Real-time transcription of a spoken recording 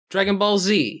Dragon Ball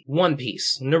Z, One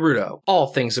Piece, Naruto, all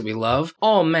things that we love,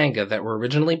 all manga that were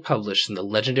originally published in the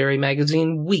legendary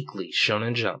magazine Weekly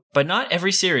Shonen Jump. But not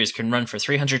every series can run for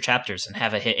 300 chapters and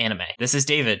have a hit anime. This is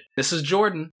David. This is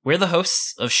Jordan. We're the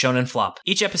hosts of Shonen Flop.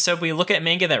 Each episode we look at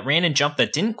manga that ran in Jump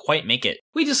that didn't quite make it.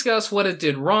 We discuss what it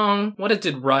did wrong, what it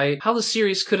did right, how the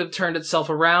series could have turned itself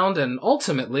around, and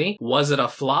ultimately, was it a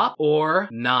flop or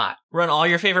not? We're on all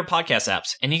your favorite podcast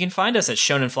apps, and you can find us at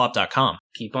shonenflop.com.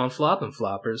 Keep on flopping,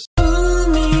 floppers.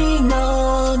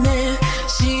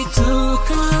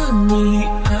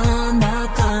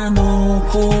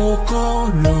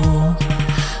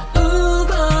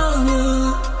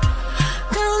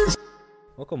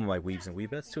 Welcome, my weebs and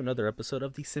weebettes, to another episode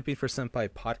of the Simping for Senpai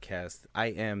podcast. I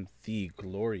am the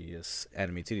glorious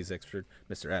anime titties expert,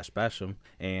 Mr. Ash Basham,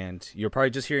 and you're probably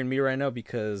just hearing me right now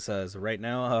because right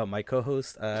now my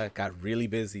co-host got really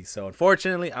busy. So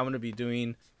unfortunately, I'm going to be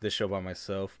doing this show by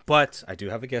myself, but I do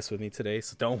have a guest with me today,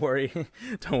 so don't worry.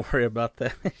 Don't worry about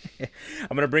that.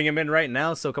 I'm going to bring him in right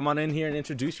now, so come on in here and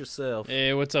introduce yourself.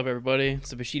 Hey, what's up, everybody? It's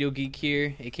the Bushido Geek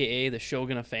here, aka the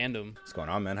Shogun of Fandom. What's going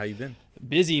on, man? How you been?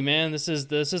 Busy, man. This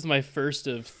is my first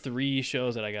of 3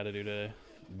 shows that I got to do today.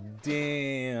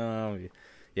 Damn.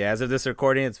 Yeah, as of this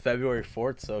recording, it's February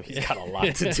 4th, so he's got a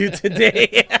lot to do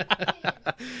today.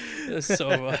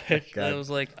 So much. God. I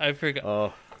was like, I forgot.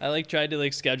 Oh. I tried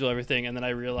to schedule everything, and then I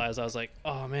realized I was like,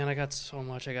 oh man, I got so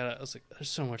much. I was like, there's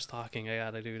so much talking I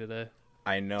gotta do today.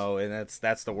 I know, and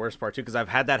that's the worst part too, because I've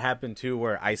had that happen too,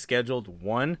 where I scheduled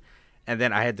one, and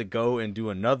then I had to go and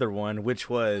do another one, which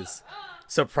was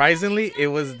surprisingly, it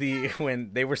was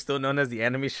when they were still known as the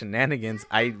Anime Shenanigans.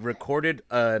 I recorded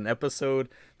an episode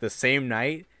the same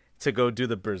night to go do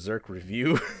the Berserk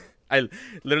review. I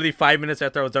literally 5 minutes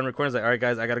after I was done recording, I was like, all right,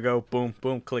 guys, I gotta go. Boom,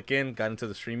 boom, click in, got into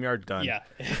the StreamYard, done. Yeah.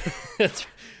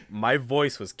 My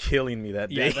voice was killing me that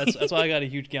day. Yeah, that's why I got a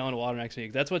huge gallon of water next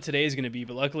week. That's what today's gonna be.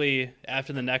 But luckily,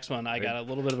 after the next one, I got a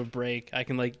little bit of a break. I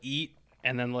can eat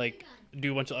and then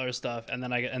do a bunch of other stuff, and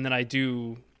then I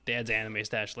do Dad's anime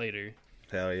stash later.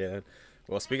 Hell yeah.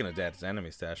 Well, speaking of Dad's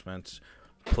anime stash, man,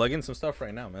 plug in some stuff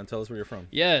right now, man. Tell us where you're from.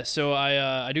 Yeah, so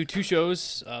I do 2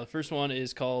 shows. The first one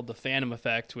is called The Phantom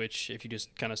Effect, which if you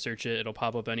just kind of search it, it'll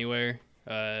pop up anywhere.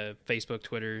 Facebook,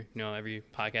 Twitter, every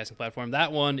podcasting platform.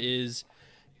 That one is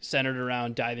centered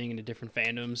around diving into different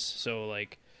fandoms. So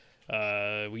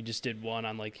we just did one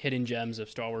on hidden gems of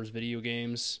Star Wars video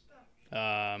games.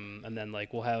 And then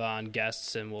we'll have on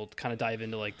guests and we'll kind of dive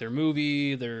into their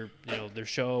movie, their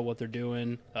show, what they're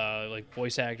doing,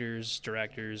 voice actors,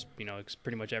 directors, it's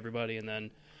pretty much everybody. And then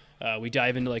we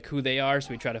dive into who they are, so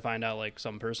we try to find out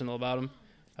something personal about them.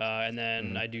 And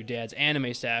then I do Dad's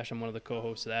anime stash. I'm one of the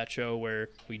co-hosts of that show, where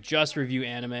we just review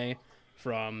anime,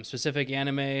 from specific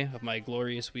anime of my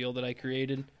glorious wheel that I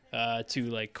created,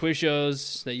 to quiz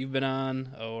shows that you've been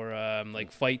on, or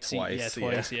fight scenes,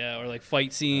 or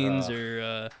fight scenes,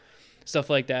 or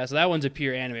stuff like that. So that one's a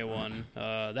pure anime one.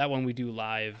 That one we do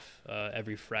live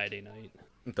every Friday night.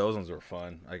 Those ones were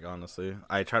fun. Honestly,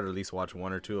 I try to at least watch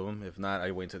 1 or 2 of them. If not,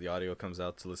 I wait until the audio comes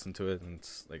out to listen to it, and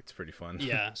it's pretty fun.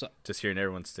 Yeah, so just hearing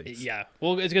everyone's takes. Yeah,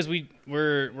 well, it's because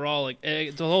we're all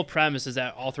the whole premise is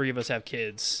that all 3 of us have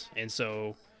kids, and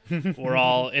so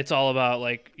it's all about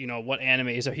what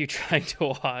animes are you trying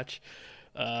to watch,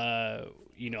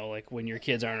 when your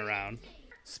kids aren't around.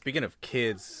 Speaking of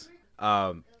kids,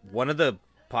 one of the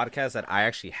podcasts that I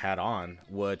actually had on,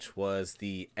 which was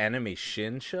the Anime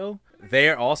Shin show.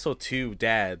 They're also 2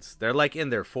 dads. They're in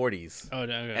their 40s. Oh,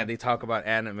 okay. And they talk about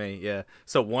anime. Yeah.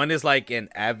 So one is an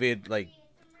avid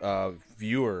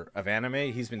viewer of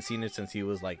anime. He's been seeing it since he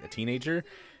was a teenager.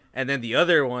 And then the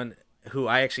other one, who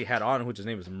I actually had on, which his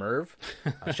name is Merv.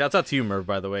 Shouts out to you, Merv,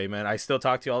 by the way, man. I still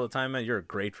talk to you all the time, man. You're a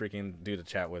great freaking dude to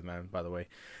chat with, man, by the way.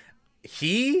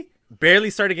 He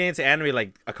barely started getting into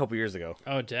anime a couple years ago.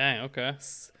 Oh, dang. Okay.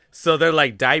 So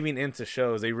they're diving into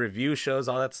shows. They review shows,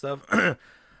 all that stuff.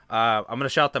 I'm going to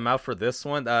shout them out for this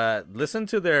one. Listen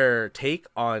to their take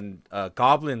on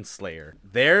Goblin Slayer.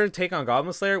 Their take on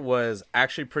Goblin Slayer was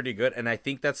actually pretty good, and I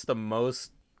think that's the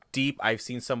most deep I've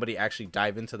seen somebody actually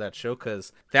dive into that show,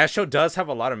 because that show does have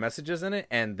a lot of messages in it,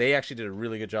 and they actually did a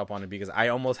really good job on it, because I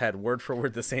almost had word for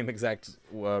word the same exact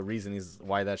reasons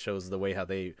why that shows the way how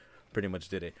they pretty much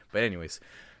did it. But anyways,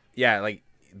 yeah,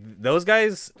 those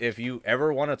guys, if you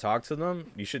ever want to talk to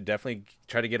them, you should definitely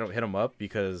try to hit them up,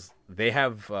 because they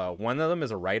have one of them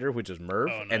is a writer, which is Merv.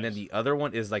 Oh, nice. And then the other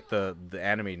one is the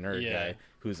anime nerd guy,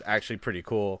 who's actually pretty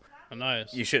cool. Oh,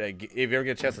 nice. You should, if you ever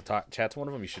get a chance to chat to one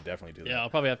of them, you should definitely do that. Yeah, I'll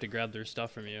probably have to grab their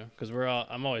stuff from you, because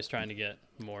I'm always trying to get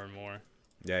more and more.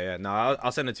 Yeah. No,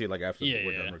 I'll send it to you after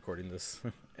we're done recording this.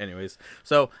 Anyways,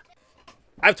 so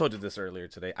I've told you this earlier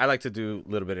today. I like to do a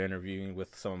little bit of interviewing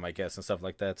with some of my guests and stuff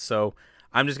like that. So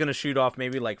I'm just gonna shoot off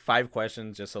maybe like 5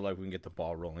 questions just so like we can get the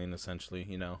ball rolling, essentially,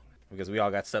 because we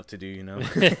all got stuff to do.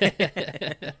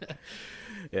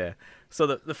 Yeah. So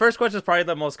the first question is probably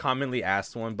the most commonly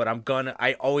asked one, but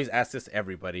I always ask this to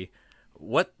everybody.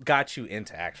 What got you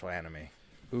into actual anime?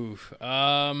 Oof.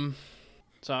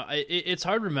 So it's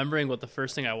hard remembering what the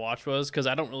first thing I watched was, because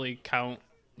I don't really count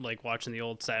like watching the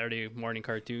old Saturday morning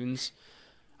cartoons.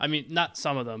 I mean, not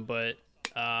some of them, but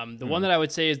the one that I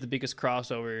would say is the biggest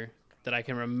crossover that I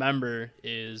can remember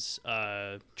is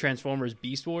Transformers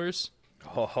Beast Wars.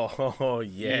 Oh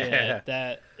yeah.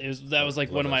 That was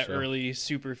like one of my early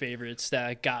super favorites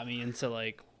that got me into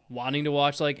like wanting to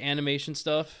watch like animation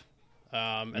stuff.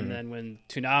 And then when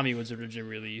Toonami was originally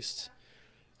released,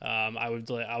 I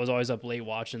was always up late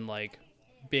watching like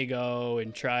Big O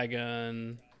and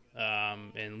Trigun,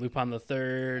 and Lupin the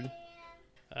Third,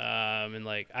 and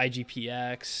like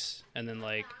IGPX, and then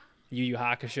like Yu Yu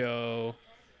Hakusho.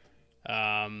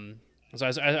 So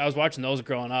I was watching those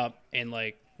growing up, and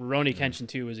like Rurouni Kenshin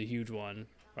 2 was a huge one.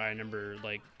 I remember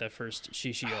like the first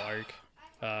Shishio arc,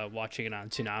 watching it on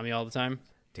Toonami all the time.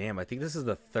 Damn, I think this is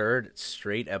the 3rd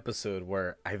straight episode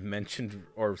where I've mentioned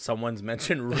or someone's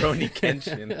mentioned Rurouni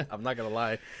Kenshin. I'm not gonna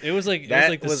lie. It was like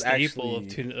the staple of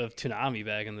Toonami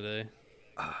back in the day.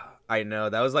 I know,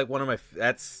 that was like one of my.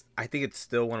 I think it's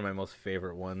still one of my most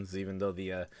favorite ones, even though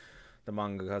the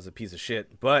manga is a piece of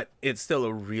shit, but it's still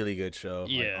a really good show.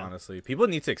 Yeah, like, honestly, people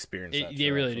need to experience that. They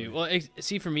really do. Well,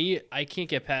 see, for me, I can't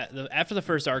get past after the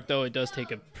first arc though. It does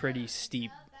take a pretty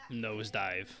steep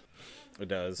nosedive. It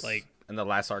does. Like, and the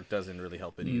last arc doesn't really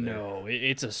help it either. No,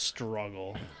 it's a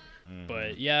struggle.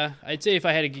 But yeah, I'd say if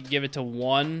I had to give it to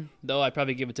one though, I'd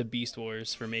probably give it to Beast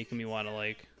Wars for making me want to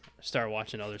like start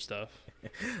watching other stuff.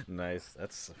 Nice.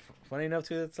 That's funny enough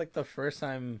too. It's like the first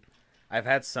time I've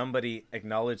had somebody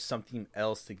acknowledge something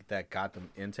else that got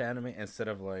them into anime instead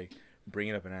of like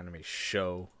bringing up an anime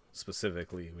show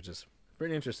specifically, which is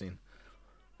pretty interesting.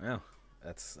 Yeah,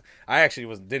 I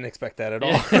actually didn't expect that at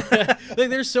all. Like,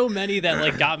 there's so many that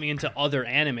like got me into other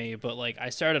anime, but like I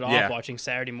started off watching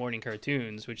Saturday morning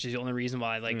cartoons, which is the only reason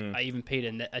why like I even paid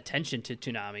attention to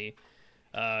Toonami,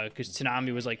 because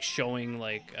Toonami was like showing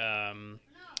like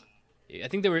I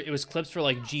think it was clips for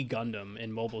like G Gundam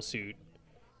and Mobile Suit.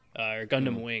 Or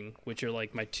Gundam Wing, which are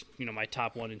like my my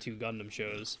top 1 and 2 Gundam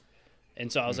shows, and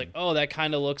so I was like, oh, that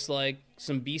kind of looks like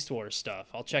some Beast Wars stuff.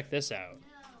 I'll check this out.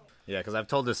 Yeah, because I've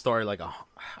told this story like I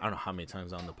don't know how many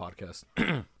times on the podcast.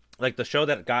 Like the show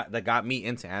that got me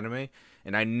into anime,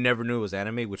 and I never knew it was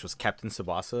anime, which was Captain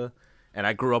Tsubasa, and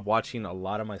I grew up watching a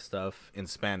lot of my stuff in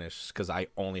Spanish because I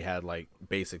only had like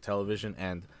basic television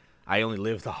and I only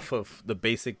lived off of the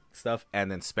basic stuff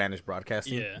and then Spanish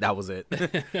broadcasting. Yeah. That was it.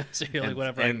 So you're like,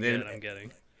 whatever I'm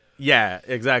getting. Yeah,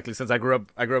 exactly. Since I grew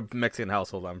up Mexican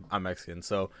household, I'm Mexican.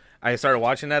 So I started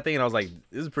watching that thing and I was like,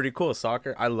 this is pretty cool.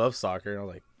 Soccer. I love soccer. And I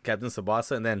was like, Captain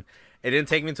Tsubasa. And then it didn't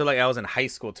take me until like I was in high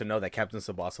school to know that Captain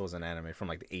Tsubasa was an anime from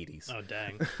like the 80s. Oh,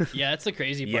 dang. Yeah, that's the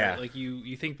crazy part. Yeah. Like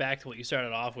you think back to what you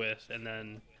started off with, and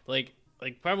then like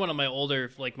probably one of my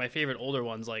older, like my favorite older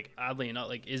ones, like oddly enough,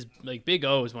 like is like Big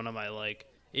O is one of my like,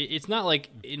 it's not like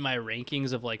in my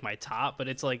rankings of like my top, but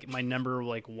it's like my number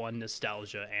like 1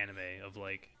 nostalgia anime of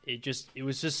like, it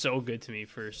was just so good to me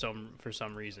for some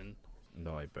reason.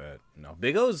 No, I bet. No,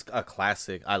 Big O's a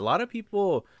classic. A lot of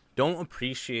people don't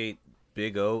appreciate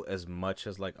Big O as much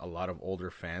as like a lot of older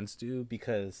fans do,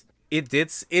 because it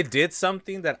did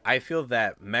something that I feel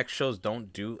that mech shows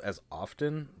don't do as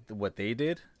often, what they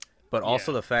did. But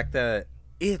also the fact that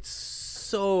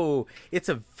it's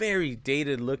a very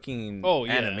dated looking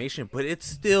animation, but it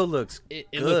still looks good.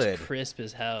 It looks crisp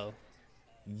as hell.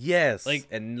 Yes, like,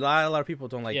 and a lot of people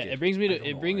don't like it. It brings me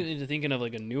into thinking of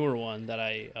like a newer one that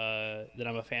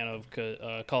I'm a fan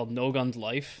of, called No Gun's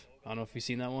Life. I don't know if you've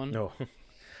seen that one. No.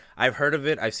 I've heard of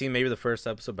it. I've seen maybe the first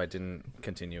episode, but I didn't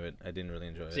continue it. I didn't really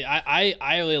enjoy it. See,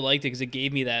 I really liked it because it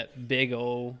gave me that Big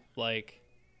O like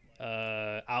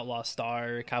Outlaw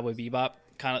Star, Cowboy Bebop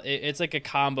kind of. It's like a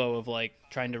combo of like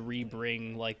trying to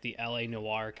rebring like the LA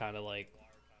noir kind of like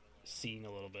scene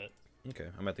a little bit. Okay,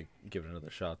 I'm about to give it another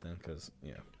shot then, because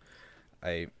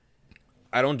I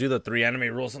don't do the 3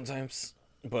 anime rule sometimes,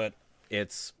 but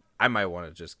I might want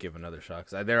to just give another shot,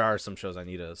 because there are some shows I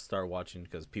need to start watching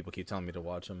because people keep telling me to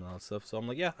watch them and all that stuff. So I'm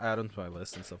like, yeah, add them to my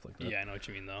list and stuff like that. Yeah, I know what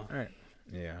you mean though. All right.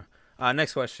 Yeah.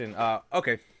 Next question.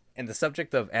 Okay. In the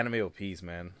subject of anime OPs,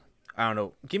 man, I don't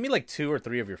know. Give me like 2 or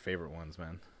 3 of your favorite ones,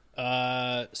 man.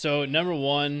 So number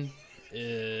 1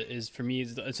 is for me.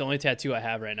 It's the only tattoo I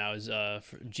have right now is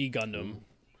G Gundam.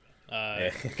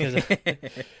 Because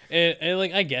and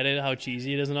like I get it how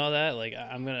cheesy it is and all that. Like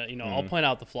I'm gonna I'll point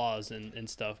out the flaws and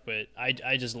stuff, but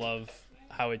I just love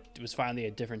how it was finally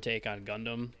a different take on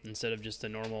Gundam instead of just a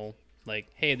normal like,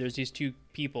 hey, there's these two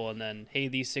people, and then hey,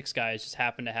 these 6 guys just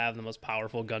happen to have the most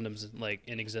powerful Gundams like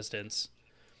in existence,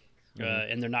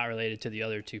 and they're not related to the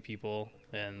other 2 people,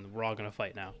 and we're all gonna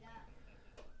fight now.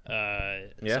 So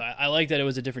I like that it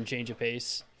was a different change of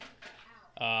pace.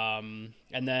 And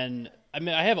then I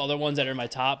mean I have other ones that are in my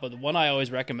top, but the one I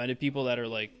always recommended people that are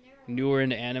like newer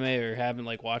into anime or haven't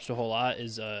like watched a whole lot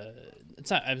is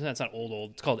it's not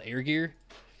old. It's called Air Gear.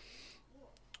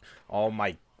 Oh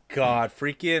my god,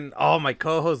 freaking! Oh, my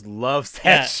co-host loves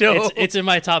that show. It's in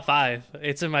my top 5.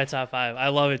 It's in my top 5. I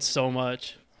love it so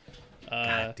much.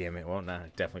 God damn it! Well, nah,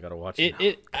 definitely gotta watch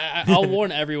it. I'll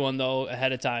warn everyone though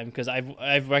ahead of time because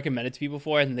I've recommended it to people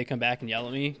before, and then they come back and yell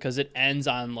at me because it ends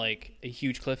on like a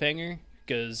huge cliffhanger.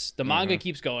 Because the manga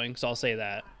keeps going, so I'll say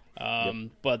that.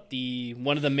 But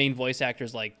one of the main voice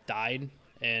actors like died,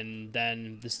 and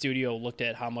then the studio looked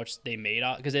at how much they made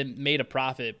out because it made a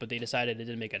profit, but they decided it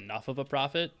didn't make enough of a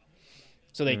profit,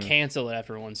 so they canceled it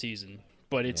after 1 season.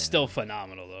 But it's still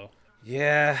phenomenal though.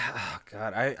 Yeah. Oh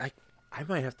god, I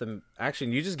might have to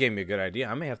actually. You just gave me a good idea.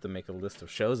 I may have to make a list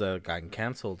of shows that have gotten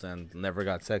canceled and never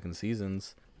got second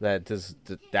seasons that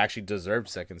actually deserved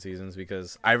second seasons,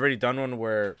 because I've already done one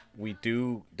where we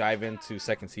do dive into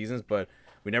second seasons, but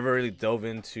we never really dove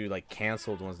into like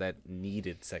canceled ones that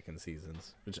needed second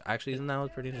seasons, which actually isn't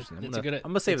that pretty interesting. I'm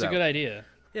gonna save that. It's a good idea.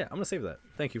 Yeah, I'm gonna save that.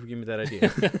 Thank you for giving me that idea.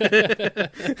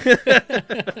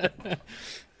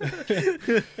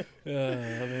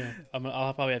 Man.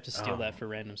 I'll probably have to steal that for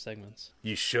random segments.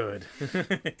 You should.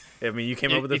 I mean, you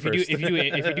came up with it first. If you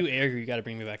do Air, you got to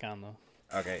bring me back on though.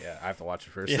 Okay, yeah, I have to watch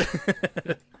it first. Yeah.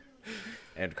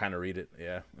 And kind of read it.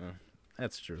 Yeah,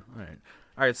 that's true. All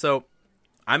right. So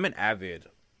I'm an avid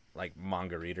like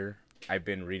manga reader. I've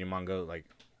been reading manga like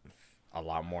a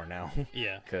lot more now.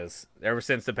 Yeah. Because ever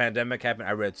since the pandemic happened,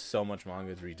 I read so much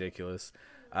manga. It's ridiculous.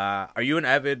 Are you an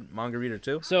avid manga reader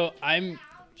too? So I'm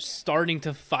starting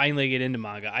to finally get into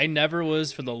manga. I never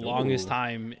was for the longest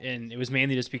time, and it was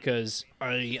mainly just because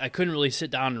I couldn't really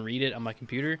sit down and read it on my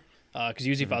computer. Because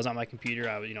usually if I was on my computer,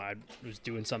 I was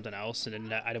doing something else, and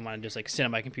then I didn't want to just like sit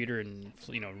on my computer and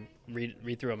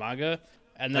read through a manga.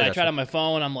 And then I tried on my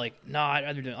phone. I'm like, no, I'd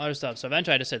rather do other stuff. So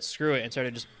eventually I just said screw it and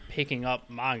started just picking up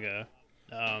manga.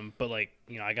 But like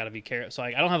I gotta be careful. So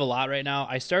I don't have a lot right now.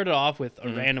 I started off with a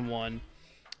random one.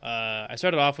 I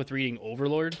started off with reading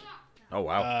Overlord. Oh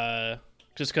wow!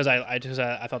 Just because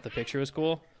I thought the picture was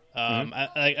cool.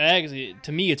 I actually,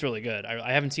 to me, it's really good.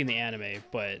 I haven't seen the anime,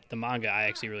 but the manga, I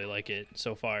actually really like it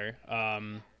so far.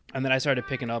 And then I started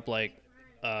picking up like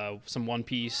some One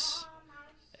Piece,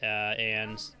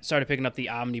 and started picking up the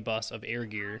omnibus of Air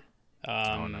Gear.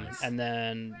 Nice. And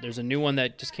then there's a new one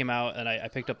that just came out, and I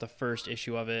picked up the first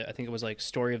issue of it. I think it was like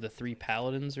Story of the Three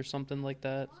Paladins or something like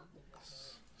that.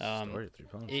 Story of Three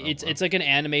Paladins. It's like an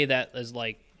anime that is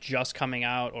like just coming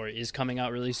out or is coming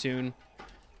out really soon.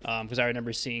 Because I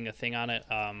remember seeing a thing on it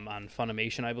on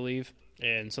Funimation, I believe.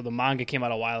 And so the manga came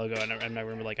out a while ago, and I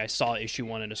remember like I saw issue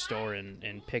 1 in a store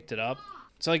and picked it up.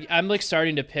 So like I'm like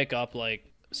starting to pick up like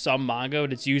some manga,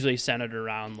 but it's usually centered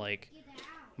around like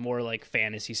more like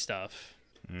fantasy stuff.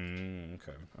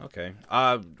 Okay.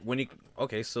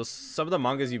 So some of the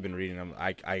mangas you've been reading,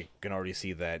 I can already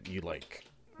see that you like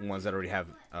ones that already have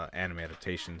anime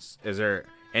adaptations. Is there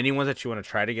any ones that you want to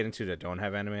try to get into that don't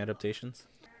have anime adaptations?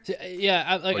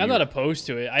 Yeah, I'm not opposed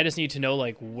to it. I just need to know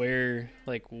like where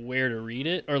to read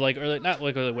it, or not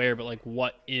like where, but like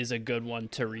what is a good one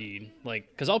to read. Like,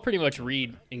 because I'll pretty much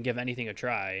read and give anything a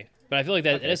try. But I feel like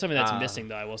that it is something that's missing,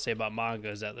 though. I will say about manga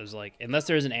is that there's like, unless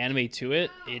there's an anime to it,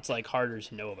 it's like harder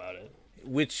to know about it.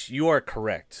 Which you are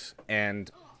correct, and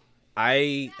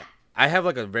I have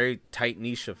like a very tight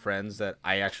niche of friends that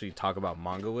I actually talk about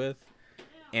manga with.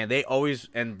 And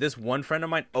this one friend of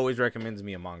mine always recommends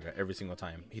me a manga every single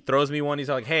time. He throws me one. He's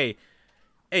like, hey,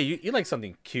 you like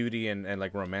something cutie and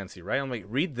like romancy, right? I'm like,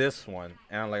 read this one.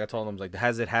 And I told him, like,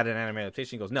 has it had an anime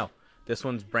adaptation? He goes, no, this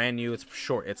one's brand new. It's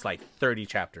short. It's like 30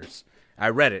 chapters. I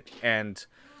read it. And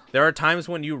there are times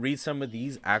when you read some of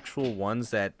these actual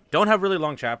ones that don't have really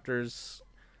long chapters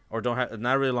or don't have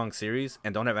not a really long series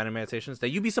and don't have anime adaptations, that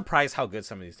you'd be surprised how good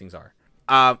some of these things are.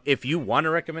 If you want a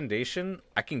recommendation,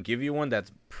 I can give you one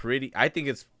that's I think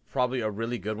it's probably a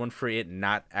really good one for it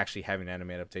not actually having an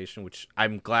anime adaptation, which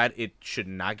I'm glad it should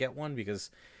not get one,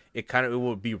 because it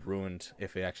will be ruined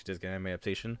if it actually does get an anime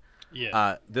adaptation.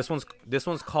 Yeah. This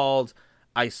one's called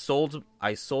I sold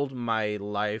my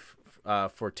life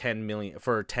for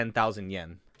 10,000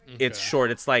 yen. Okay. It's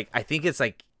short. It's like, I think it's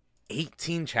like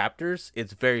 18 chapters.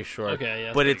 It's very short. Okay,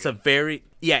 yeah. But it's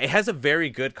it has a very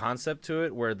good concept to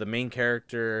it where the main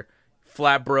character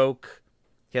flat broke.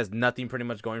 He has nothing pretty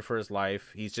much going for his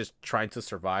life. He's just trying to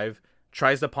survive.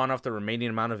 Tries to pawn off the remaining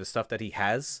amount of his stuff that he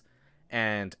has.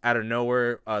 And out of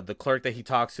nowhere, the clerk that he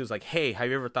talks to is like, hey, have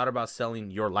you ever thought about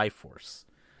selling your life force?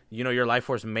 You know, your life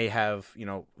force may have,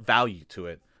 value to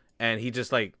it. And he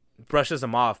just like brushes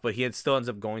him off, but he still ends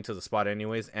up going to the spot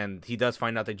anyways. And he does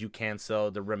find out that you can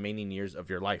sell the remaining years of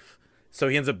your life. So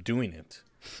he ends up doing it.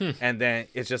 And then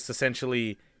it's just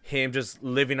essentially him just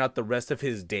living out the rest of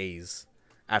his days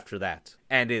after that.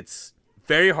 And it's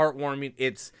very heartwarming.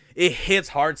 It hits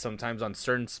hard sometimes on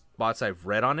certain spots I've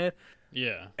read on it.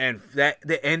 Yeah. And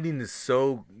the ending is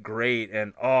so great.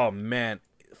 And oh man,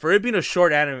 for it being a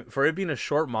short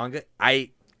manga,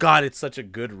 it's such a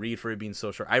good read for it being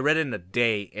so short. I read it in a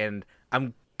day, and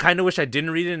I'm kind of wish I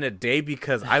didn't read it in a day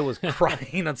because I was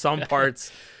crying on some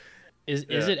parts. Is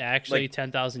it actually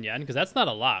 10,000 yen? Because that's not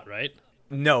a lot, right?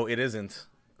 No, it isn't.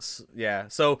 Yeah,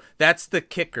 so that's the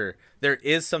kicker. There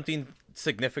is something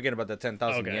significant about the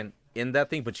 10,000 yen in that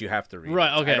thing, but you have to read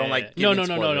right, it. Okay. I don't like giving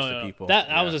spoilers to people.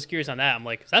 I was just curious on that. I'm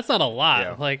like, that's not a lot.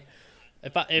 Yeah. Like,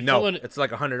 if someone, it's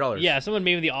like $100. Yeah, if someone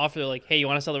made me the offer, they're like, hey, you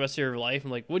want to sell the rest of your life? I'm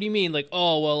like, what do you mean? Like,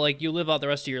 oh, well, like, you live out the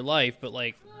rest of your life, but,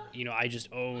 like, I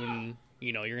just own,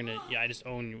 I just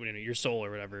own your soul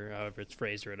or whatever, however it's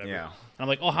phrased or whatever. Yeah. And I'm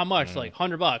like, oh, how much? Like,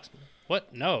 $100.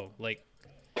 What? No. Like.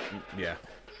 Yeah.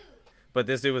 But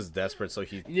this dude was desperate, so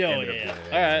he ended up doing it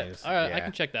anyways. All right, yeah. I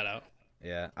can check that out.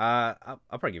 Yeah, I'll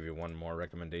probably give you one more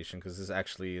recommendation because this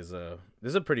actually is a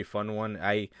pretty fun one.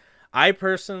 I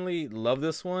personally love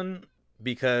this one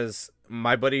because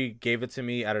my buddy gave it to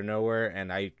me out of nowhere,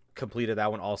 and I completed that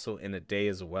one also in a day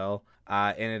as well.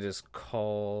 And it is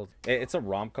called. It's a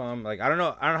rom-com. Like I don't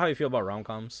know how you feel about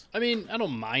rom-coms. I mean, I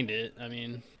don't mind it. I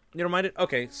mean, you don't mind it?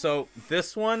 Okay, so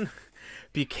this one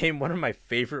became one of my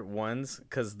favorite ones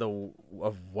because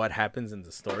of what happens in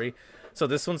the story. So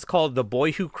this one's called The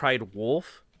Boy Who Cried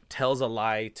Wolf Tells a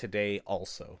Lie Today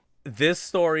Also. This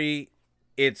story,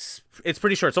 it's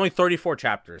pretty short. It's only 34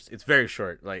 chapters. It's very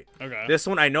short. Like This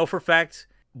one I know for a fact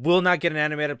will not get an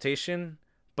anime adaptation,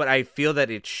 but I feel that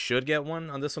it should get one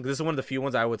on this one. 'Cause this is one of the few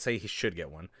ones I would say he should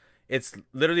get one. It's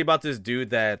literally about this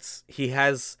dude he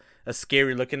has a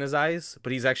scary look in his eyes,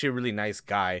 but he's actually a really nice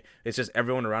guy. It's just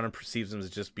everyone around him perceives him as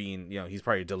just being, he's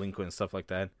probably a delinquent and stuff like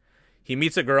that. He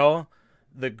meets a girl.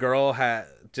 The girl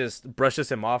just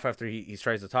brushes him off after he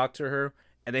tries to talk to her,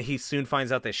 and then he soon finds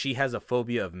out that she has a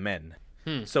phobia of men.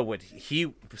 So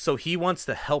he wants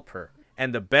to help her,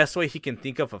 and the best way he can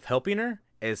think of helping her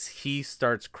is he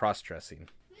starts cross-dressing.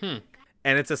 And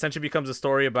it's essentially becomes a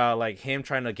story about like him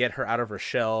trying to get her out of her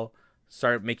shell,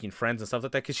 start making friends and stuff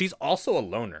like that, because she's also a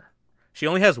loner. She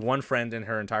only has one friend in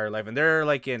her entire life, and they're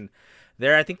like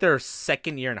I think they're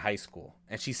second year in high school,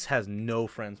 and she has no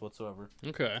friends whatsoever.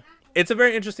 Okay. It's a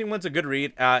very interesting one. It's a good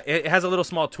read. It has a little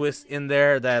small twist in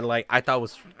there that like I thought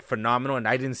was phenomenal, and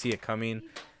I didn't see it coming.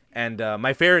 And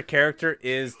my favorite character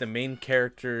is the main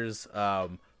character's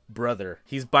brother.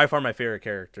 He's by far my favorite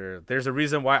character. There's a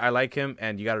reason why I like him,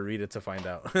 and you got to read it to find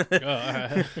out. All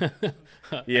right.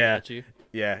 Yeah. I got you.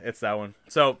 Yeah, it's that one.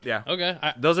 So yeah. Okay.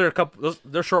 Those are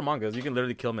they're short mangas. You can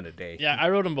literally kill them in a day. Yeah, I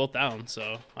wrote them both down,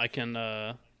 so I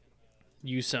can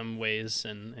use some ways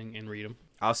and read them.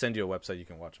 I'll send you a website you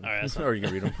can watch them. All right, or you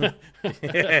can read them.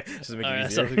 Just make it easier.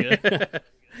 Sounds good.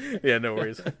 Yeah, no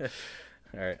worries. All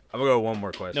right, I'm gonna go with one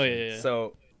more question. No, yeah.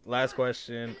 So last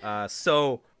question.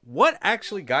 So what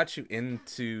actually got you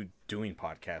into doing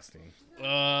podcasting?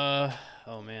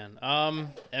 Oh man. I mean,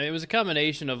 it was a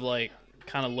combination of like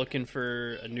kind of looking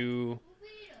for a new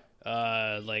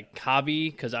like hobby,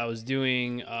 because I was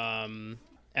doing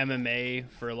MMA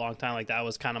for a long time. Like that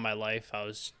was kind of my life. I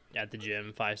was at the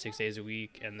gym 5-6 days a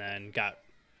week, and then got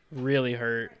really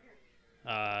hurt.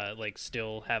 Like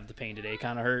still have the pain today,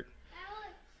 kind of hurt.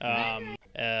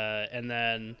 And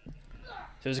then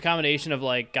so it was a combination of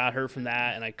like got hurt from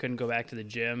that, and I couldn't go back to the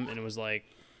gym, and it was like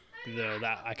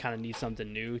that I kind of need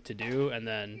something new to do. And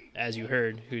then, as you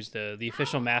heard, who's the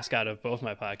official mascot of both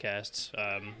my podcasts,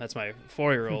 that's my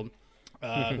 4-year-old,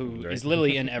 who is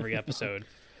literally in every episode,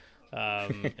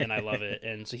 and I love it.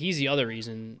 And so he's the other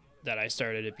reason that I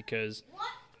started it, because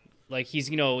like he's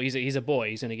a boy.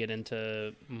 He's gonna get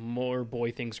into more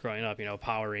boy things growing up,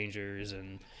 Power Rangers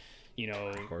and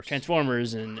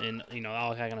Transformers and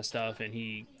all that kind of stuff. And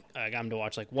he got him to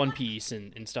watch like One Piece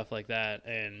and stuff like that.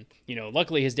 And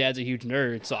luckily his dad's a huge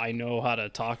nerd, so I know how to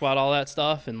talk about all that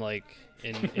stuff and like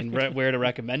where to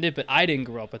recommend it. But I didn't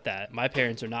grow up with that. My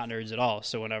parents are not nerds at all,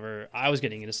 so whenever I was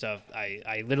getting into stuff,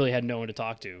 I literally had no one to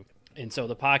talk to. And so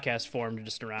the podcast formed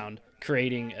just around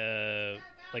creating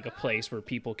like a place where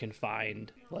people can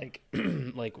find like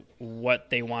like what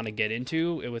they want to get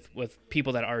into with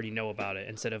people that already know about it,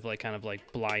 instead of like kind of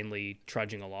like blindly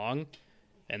trudging along.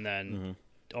 And then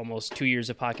almost 2 years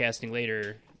of podcasting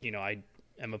later, you know, I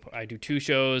do 2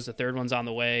 shows, the third one's on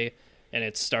the way, and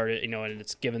it's started, you know, and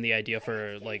it's given the idea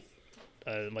for like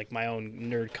my own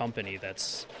nerd company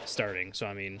that's starting. So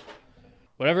I mean,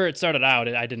 whatever it started out,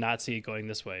 I did not see it going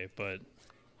this way, but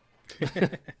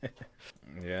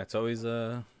yeah, it's always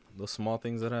those small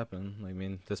things that happen. I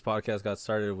mean, this podcast got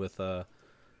started with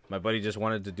my buddy just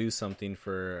wanted to do something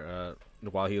for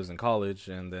while he was in college,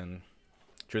 and then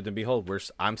truth and behold,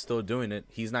 I'm still doing it.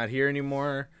 He's not here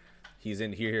anymore. He's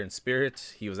here in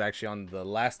spirit. He was actually on the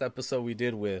last episode we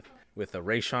did with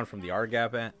Rayshawn from the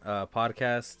RGAP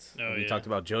podcast. We talked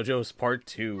about JoJo's Part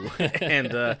 2,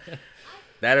 and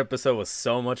that episode was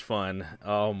so much fun.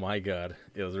 Oh my god,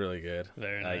 it was really good.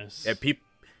 Very nice.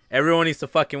 Everyone needs to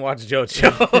fucking watch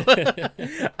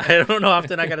JoJo. I don't know how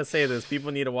often I gotta say this.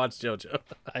 People need to watch JoJo.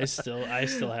 I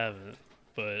still haven't,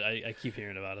 but I keep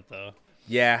hearing about it though.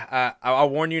 Yeah, I'll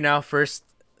warn you now. First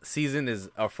season is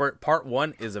part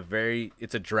 1 is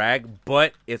it's a drag,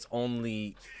 but it's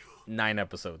only 9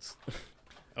 episodes.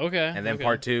 Okay. And then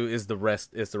part 2 is the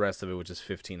rest of it, which is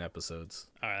 15 episodes.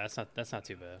 All right, that's not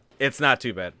too bad. It's not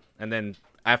too bad. And then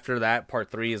after that, part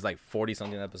 3 is like 40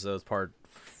 something episodes. Part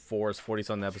 4 is 40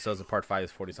 something episodes, and part 5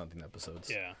 is 40 something episodes.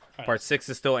 Yeah. Right. Part 6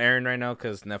 is still airing right now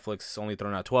because Netflix is only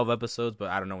throwing out 12 episodes, but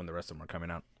I don't know when the rest of them are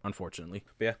coming out, unfortunately.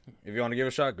 But yeah, if you want to give it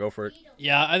a shot, go for it.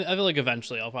 Yeah, I feel like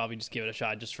eventually I'll probably just give it a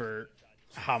shot just for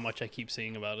how much I keep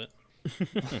seeing about it.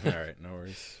 All right, no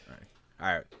worries.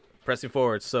 All right. Pressing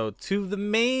forward, so to the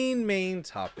main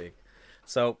topic.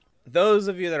 So those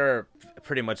of you that are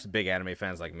pretty much big anime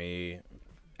fans like me,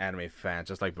 anime fans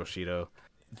just like Bushido,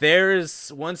 there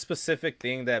is one specific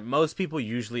thing that most people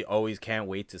usually always can't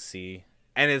wait to see,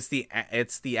 and it's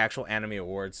the actual anime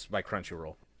awards by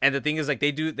Crunchyroll. And the thing is, like,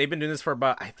 they've been doing this for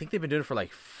about, I think they've been doing it for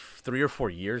like 3 or 4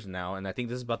 years now, and I think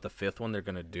this is about the 5th one they're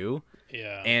gonna do.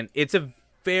 Yeah. And it's a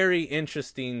very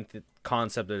interesting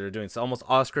concept that they're doing. It's almost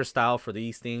Oscar style for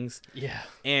these things. Yeah.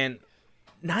 And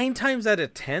 9 times out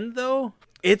of 10, though,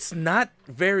 it's not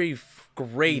very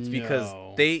great because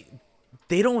they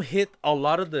don't hit a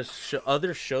lot of the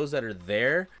other shows that are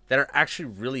there that are actually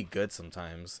really good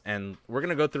sometimes. And we're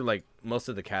gonna go through like most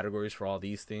of the categories for all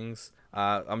these things.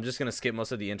 I'm just gonna skip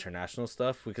most of the international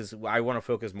stuff because I want to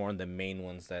focus more on the main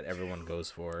ones that everyone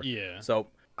goes for. Yeah. So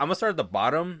I'm gonna start at the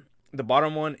bottom. The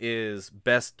bottom one is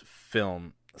best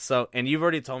film. So, and you've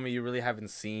already told me you really haven't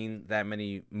seen that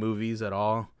many movies at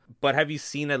all. But have you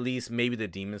seen at least maybe the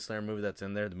Demon Slayer movie that's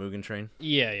in there, the Mugen Train?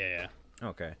 Yeah.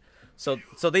 Okay. So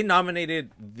they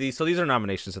nominated these. So these are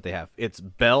nominations that they have. It's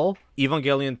Bell,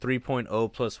 Evangelion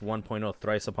 3.0 plus 1.0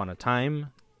 Thrice Upon a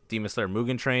Time, Demon Slayer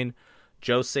Mugen Train,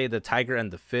 Josei the Tiger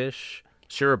and the Fish,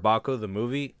 Shirobako the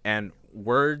movie, and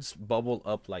Words Bubble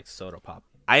Up Like Soda Pop.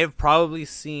 I have probably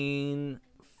seen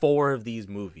 4 of these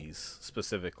movies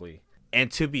specifically.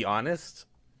 And to be honest,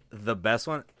 the best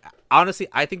one, honestly,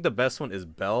 I think the best one is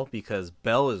Belle because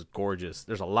Belle is gorgeous.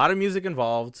 There's a lot of music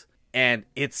involved, and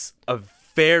it's a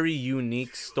very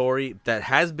unique story that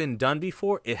has been done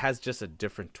before. It has just a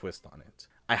different twist on it.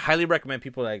 I highly recommend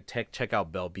people like check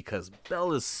out Belle because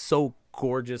Belle is so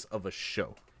gorgeous of a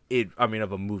show.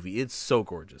 Of a movie. It's so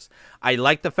gorgeous. I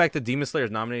like the fact that Demon Slayer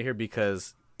is nominated here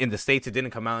because in the States it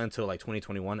didn't come out until like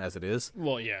 2021 as it is.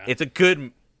 Well, yeah. It's a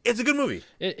good movie.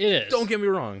 It is. Don't get me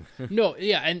wrong. No,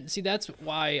 yeah, and see that's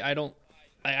why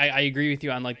I agree with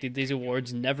you on like these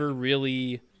awards never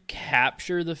really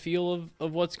capture the feel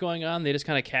of what's going on. They just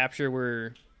kind of capture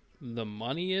where the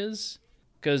money is,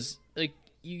 because like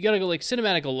you gotta go like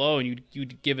cinematic alone.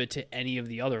 You'd give it to any of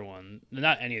the other ones,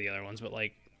 not any of the other ones, but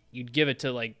like you'd give it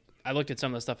to like I looked at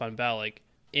some of the stuff on Bell, like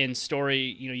in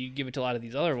story, you know, you give it to a lot of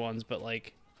these other ones, but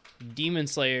like Demon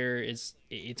Slayer it's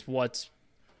what's,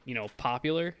 you know,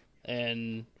 popular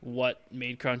and what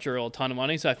made Crunchyroll a ton of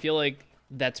money. So I feel like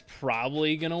that's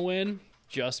probably gonna win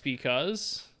just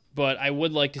because. But I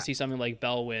would like to see something like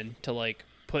Bell win to like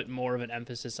put more of an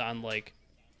emphasis on like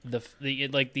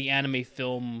the anime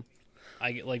film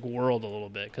world a little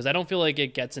bit, because I don't feel like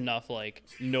it gets enough like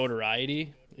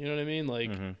notoriety. You know what I mean?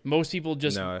 Like most people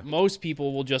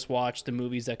will just watch the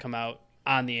movies that come out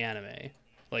on the anime,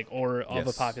 like or of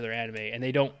a popular anime, and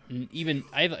they don't even.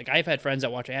 I've had friends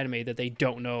that watch anime that they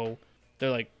don't know.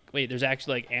 They're like, wait, there's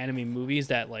actually like anime movies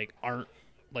that like aren't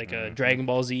like a Dragon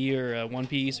Ball Z or a One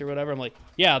Piece or whatever. I'm like,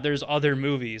 yeah, there's other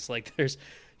movies. Like there's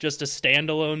just a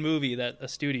standalone movie that a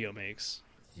studio makes.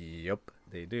 Yep,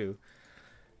 they do.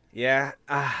 Yeah.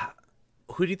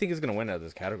 Who do you think is gonna win out of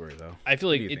this category, though? I feel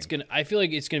like it's gonna. I feel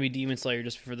like it's gonna be Demon Slayer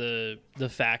just for the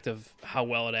fact of how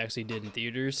well it actually did in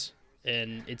theaters,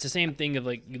 and it's the same thing of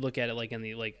like you look at it like in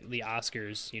the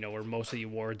Oscars, where most of the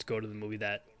awards go to the movie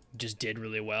that just did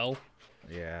really well.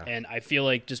 Yeah. And I feel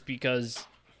like just because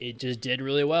it just did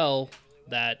really well,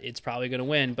 that it's probably gonna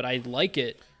win. But I'd like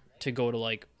it to go to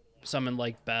like someone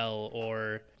like Belle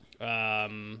or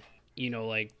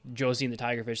like Josie and the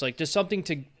Tigerfish, like just something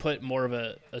to put more of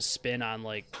a spin on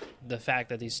like the fact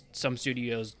that some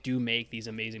studios do make these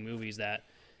amazing movies that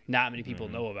not many people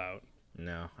know about.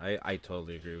 No, I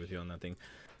totally agree with you on that thing.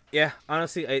 Yeah,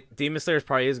 honestly, Demon Slayer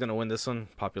probably is going to win this one,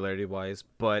 popularity-wise,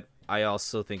 but I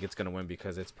also think it's going to win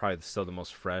because it's probably still the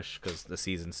most fresh because the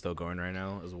season's still going right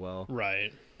now as well.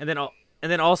 Right. And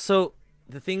then also,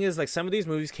 the thing is, like, some of these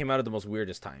movies came out at the most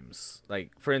weirdest times.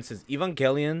 Like, for instance,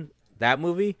 Evangelion, that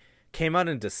movie, came out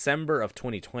in December of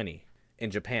 2020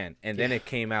 in Japan, and then it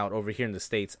came out over here in the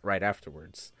States right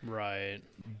afterwards. Right.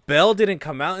 Belle didn't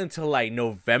come out until, like,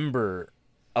 November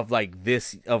of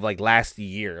last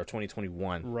year of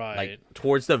 2021, right, like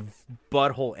towards the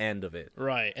butthole end of it,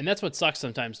 right. And that's what sucks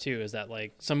sometimes too, is that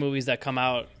like some movies that come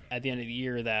out at the end of the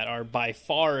year that are by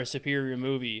far a superior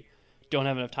movie don't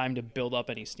have enough time to build up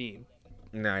any steam.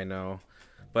 I know,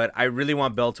 but I really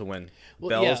want Belle to win.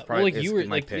 Well, Belle's probably like you were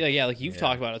like pick. like you've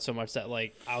talked about it so much that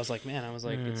like I was like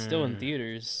it's still in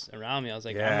theaters around me. I was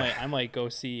like I might go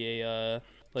see a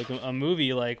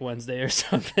movie like Wednesday or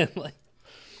something like.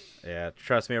 Yeah,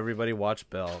 trust me, everybody, watch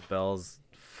Belle. Belle's,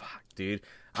 fuck, dude,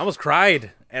 I almost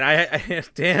cried, and I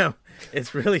damn,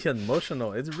 it's really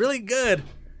emotional. It's really good.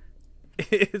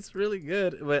 It's really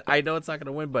good, but I know it's not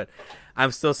gonna win. But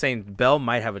I'm still saying Belle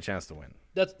might have a chance to win.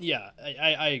 That's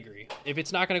I agree. If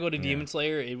it's not gonna go to Demon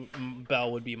Slayer,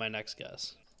 Belle would be my next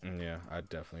guess. Yeah, I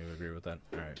definitely would agree with that.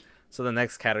 All right, so the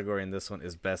next category in this one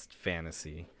is Best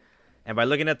Fantasy, and by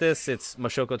looking at this, it's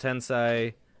Mushoku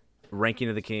Tensei, Ranking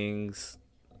of the Kings,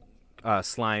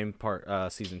 Slime Part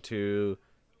Season 2,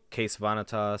 Case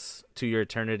Vanitas, To Your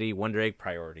Eternity, Wonder Egg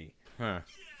Priority.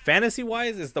 Fantasy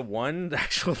wise is the one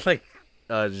actual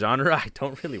genre I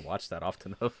don't really watch that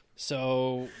often of.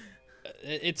 So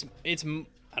it's I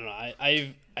don't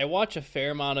know. I watch a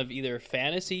fair amount of either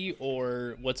fantasy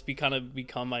or what's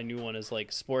become my new one is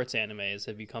like sports animes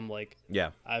have become like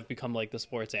I've become like the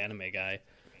sports anime guy.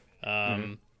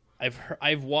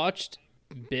 I've watched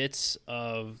bits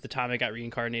of the time I got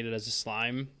reincarnated as a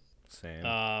slime. Same.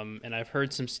 And I've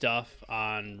heard some stuff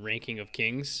on Ranking of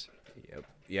Kings. Yep.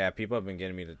 Yeah, people have been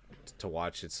getting me to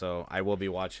watch it, so I will be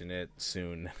watching it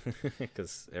soon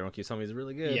because everyone keeps telling me it's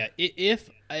really good. Yeah, if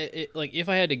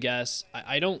I had to guess,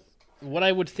 I don't. What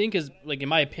I would think is like in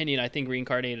my opinion, I think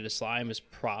Reincarnated as Slime is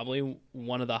probably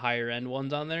one of the higher end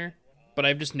ones on there. But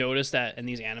I've just noticed that in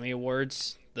these anime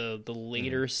awards, the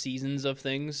later seasons of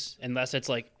things, unless it's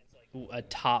like a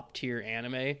top tier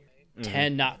anime,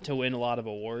 tend not to win a lot of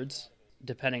awards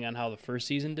depending on how the first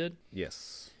season did.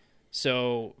 Yes.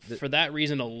 So for that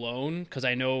reason alone, because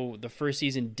I know the first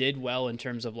season did well in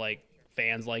terms of like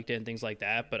fans liked it and things like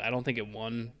that, but I don't think it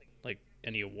won like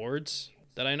any awards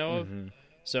that I know of.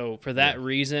 So for that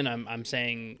reason, I'm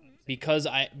saying because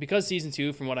season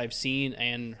 2, from what I've seen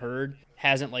and heard,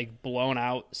 hasn't like blown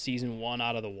out season 1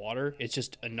 out of the water. It's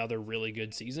just another really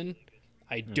good season.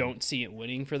 I don't see it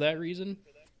winning for that reason.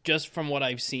 Just from what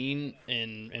I've seen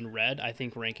and read, I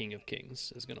think Ranking of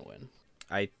Kings is going to win.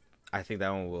 I think that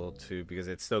one will too because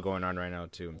it's still going on right now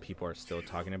too and people are still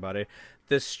talking about it.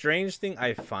 The strange thing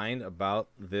I find about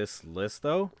this list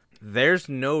though, there's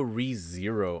no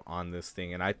ReZero on this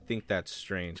thing and I think that's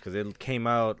strange because it came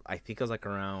out, I think it was like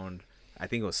around, I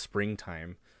think it was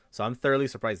springtime. So I'm thoroughly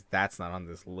surprised that's not on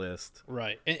this list.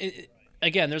 Right. And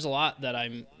again, there's a lot that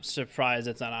I'm surprised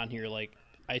that's not on here. Like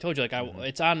I told you, like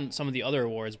it's on some of the other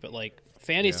awards, but like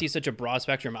fantasy is such a broad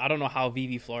spectrum. I don't know how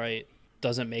Vivi Florite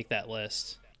doesn't make that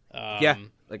list.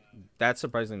 Like that's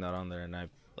surprisingly not on there, and I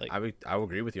would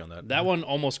agree with you on that. That one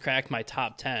almost cracked my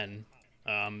top 10.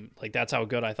 Like that's how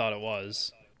good I thought it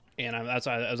was, and that's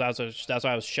why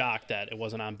I was shocked that it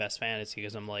wasn't on Best Fantasy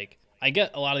because I'm like I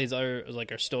get a lot of these other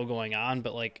like are still going on,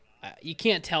 but like you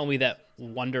can't tell me that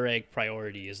Wonder Egg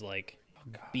Priority is like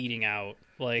beating out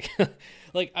like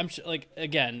like I'm like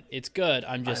again it's good.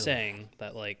 I'm just saying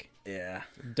that like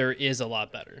there is a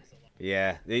lot better.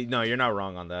 Yeah, no, you're not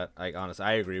wrong on that. Like, honestly,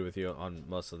 I agree with you on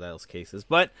most of those cases.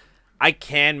 But I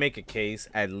can make a case,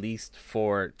 at least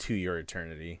for To Your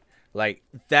Eternity. Like,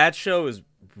 that show is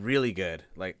really good.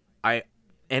 Like, and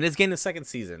it's getting a second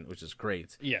season, which is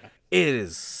great. Yeah. It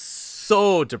is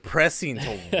so depressing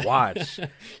to watch.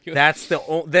 That's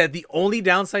the only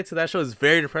downside to that show is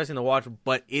very depressing to watch,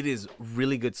 but it is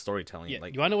really good storytelling. Yeah,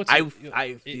 Like you want to know what's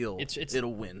I feel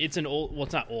it'll win. It's an old. Well,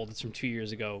 it's not old. It's from 2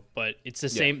 years ago, but it's the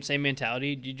same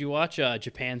mentality. Did you watch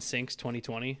Japan Sinks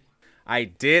 2020? I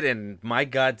did, and my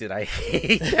God, did I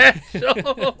hate that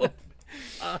show.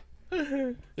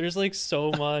 There's like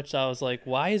so much. I was like,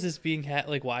 why is this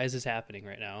why is this happening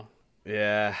right now?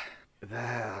 Yeah.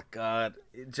 Ah, God,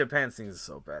 Japan Sinks is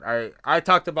so bad. I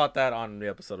talked about that on the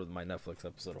episode of my Netflix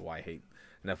episode of why I hate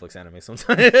Netflix anime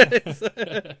sometimes.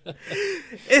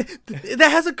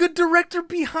 That has a good director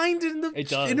behind it, It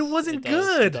does, and it wasn't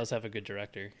good. It does have a good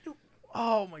director.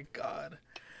 Oh my God!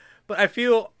 But I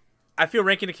feel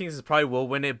Ranking the Kings is probably will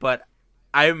win it, but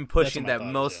I'm pushing that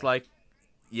most like,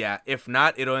 yeah. If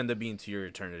not, it'll end up being To Your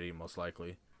Eternity most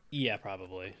likely. Yeah,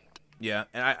 probably. Yeah,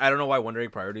 and I don't know why Wonder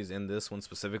Egg Priority is in this one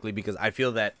specifically, because I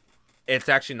feel that it's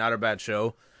actually not a bad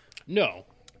show. No.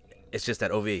 It's just that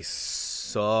OVA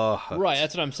sucks. Right,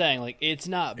 that's what I'm saying. Like, it's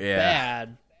not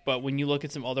bad, but when you look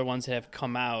at some other ones that have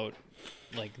come out,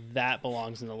 like, that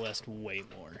belongs in the list way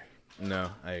more. No,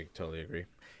 I totally agree.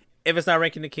 If it's not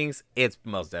Ranking the Kings, it's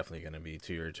most definitely going to be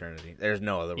To Your Eternity. There's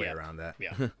no other way around that.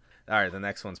 Yeah. All right, the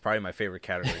next one's probably my favorite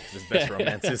category because it's best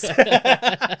romances.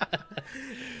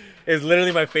 It's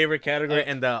literally my favorite category,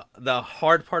 and the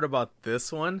hard part about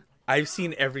this one, I've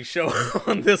seen every show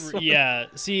on this one. Yeah,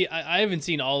 see, I haven't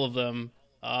seen all of them,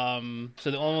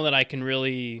 so the only one that I can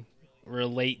really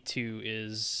relate to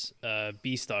is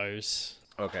Beastars.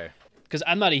 Okay. Because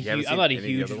I'm not a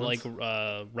huge like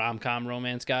ones? rom-com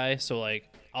romance guy, so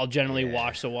like I'll generally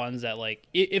watch the ones that like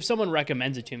if someone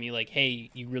recommends it to me, like,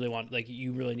 hey, you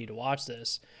really need to watch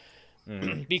this.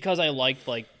 Because I liked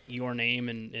like Your Name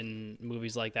and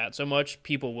movies like that so much,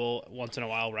 people will once in a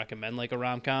while recommend like a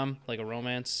rom-com, like a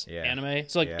romance anime.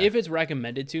 So like if it's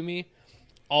recommended to me,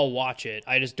 I'll watch it.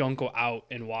 I just don't go out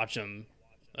and watch them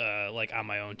like on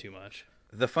my own too much.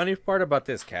 The funny part about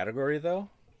this category though,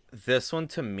 this one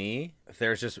to me,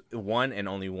 there's just one and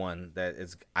only one that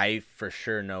is I for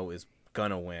sure know is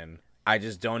gonna win. I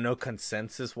just don't know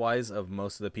consensus-wise of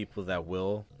most of the people that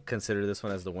will consider this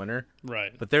one as the winner.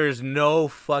 Right. But there is no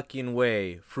fucking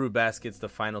way Fruit Basket's the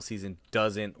final season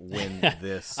doesn't win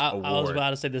this award. I was about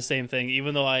to say the same thing.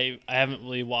 Even though I haven't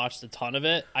really watched a ton of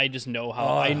it, I just know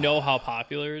how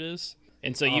popular it is.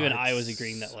 And so even I was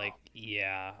agreeing that like,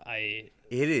 it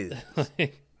is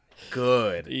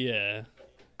good. Yeah.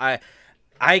 I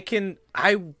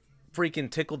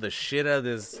freaking tickle the shit out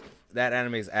of that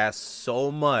anime's ass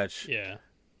so much. Yeah.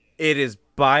 It is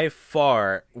by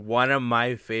far one of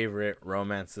my favorite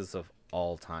romances of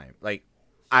all time. Like,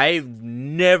 I've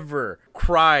never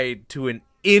cried to an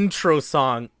intro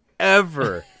song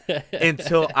ever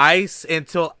until I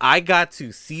got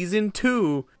to season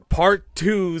 2, part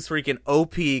 2's freaking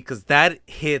OP, because that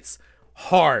hits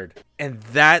hard. And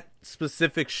that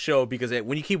specific show, because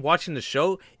when you keep watching the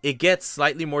show, it gets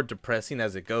slightly more depressing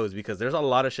as it goes, because there's a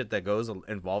lot of shit that goes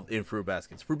involved in Fruit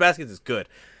Baskets. Fruit Baskets is good.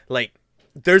 Like,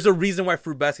 there's a reason why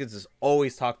Fruit Baskets is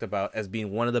always talked about as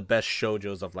being one of the best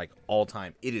shoujos of like all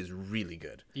time. It is really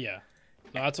good. Yeah.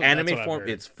 No, Anime form,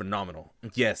 it's phenomenal.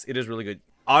 Yes, it is really good.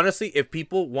 Honestly, if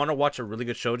people want to watch a really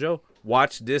good shoujo,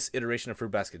 watch this iteration of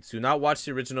Fruit Baskets. Do not watch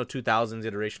the original 2000s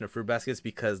iteration of Fruit Baskets,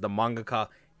 because the mangaka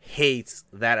hates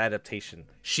that adaptation.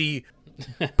 She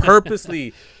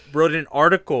purposely wrote an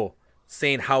article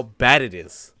saying how bad it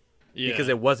is because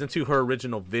it wasn't to her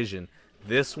original vision.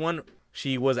 This one,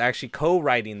 she was actually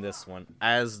co-writing this one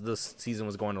as the season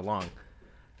was going along.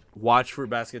 Watch Fruit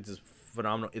Baskets is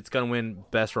phenomenal. It's gonna win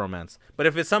Best Romance, but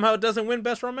if it somehow doesn't win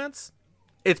Best Romance,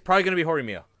 it's probably gonna be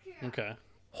Horimiya. Okay.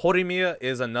 Horimiya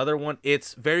is another one.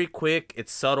 It's very quick,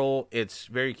 it's subtle, it's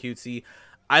very cutesy.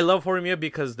 I love Horimiya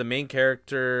because the main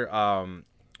character,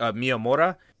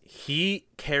 Miyamura, he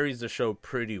carries the show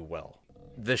pretty well.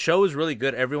 The show is really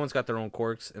good. Everyone's got their own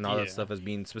quirks and all that stuff as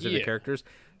being specific characters.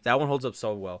 That one holds up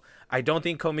so well. I don't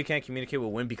think Komi Can't Communicate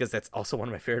will win, because that's also one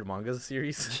of my favorite manga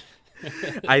series.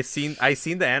 I seen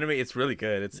the anime. It's really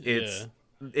good.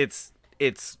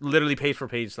 It's literally page for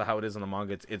page how it is in the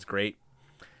manga. It's great.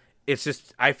 It's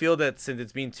just, I feel that since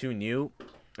it's being too new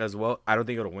as well, I don't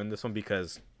think it'll win this one,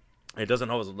 because it doesn't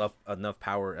hold enough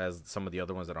power as some of the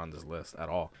other ones that are on this list at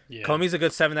all. Yeah. Komi's a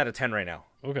good 7 out of 10 right now.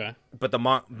 Okay. But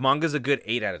the manga's a good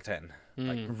 8 out of 10.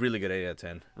 Like, really good 8 out of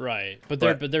 10. Right. But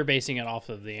they're basing it off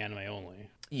of the anime only.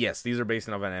 Yes, these are based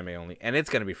off an anime only, and it's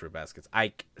gonna be Fruit Baskets.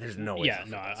 There's no way. Yeah,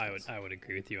 no, I would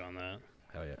agree with you on that.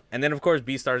 Hell yeah. And then of course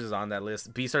Beastars is on that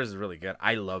list. Beastars is really good.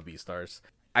 I love Beastars.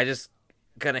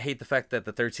 gonna hate the fact that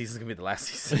the third season is gonna be the last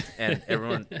season, and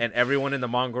everyone in the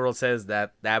manga world says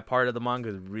that part of the manga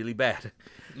is really bad.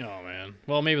 No, man.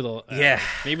 Well, maybe they'll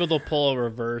maybe they'll pull a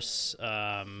reverse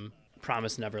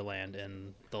Promise Neverland,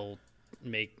 and they'll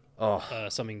make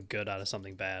something good out of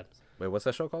something bad. Wait, what's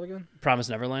that show called again? Promise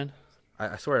Neverland.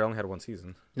 I swear it only had one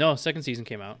season. No, second season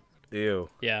came out. Ew.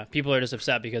 Yeah, people are just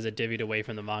upset because it divvied away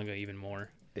from the manga even more.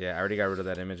 Yeah, I already got rid of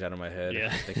that image out of my head. Yeah.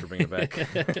 Thanks for bringing it back.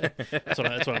 That's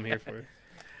what I'm here for.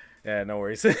 Yeah, no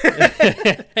worries.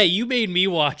 Hey, you made me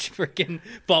watch freaking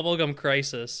Bubblegum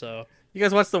Crisis, so. You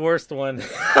guys watched the worst one.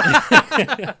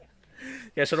 Yeah,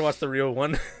 I should have watched the real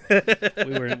one.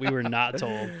 we were not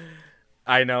told.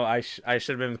 I know. I should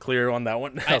have been clear on that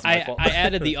one. That was my fault. I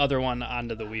added the other one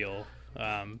onto the wheel,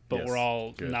 but Yes, we're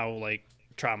all good. now like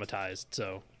traumatized.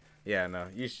 So Yeah, no.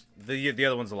 The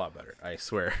other one's a lot better. I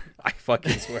swear. I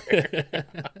fucking swear.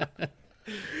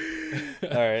 All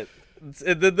right.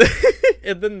 And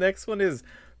the next one is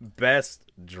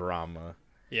best drama.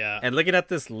 yeah, And looking at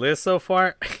this list so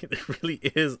far, there really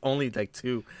is only like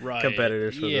two right.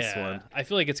 competitors for this one. I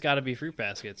feel like it's got to be Fruit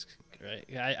Baskets, right?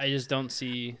 I just don't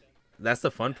see. That's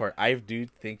the fun part. I do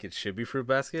think it should be Fruit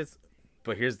Baskets,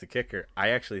 but here's the kicker. I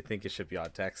actually think it should be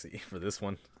Odd Taxi for this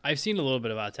one. I've seen a little bit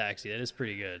of Odd Taxi. That is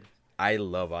pretty good. I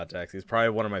love Odd Taxi. It's probably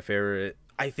one of my favorite.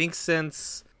 I think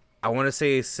since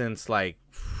like,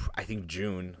 I think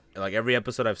June. Like every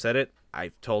episode I've said it,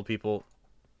 I've told people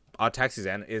Odd Taxi's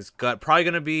probably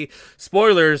going to be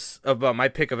spoilers about my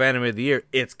pick of anime of the year.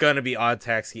 It's going to be Odd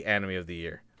Taxi anime of the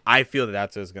year. I feel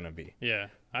that's what it's going to be. Yeah,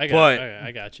 I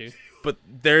got you. But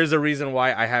there's a reason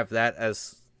why I have that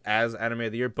as anime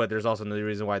of the year, but there's also another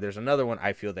reason why there's another one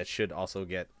I feel that should also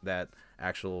get that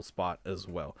actual spot as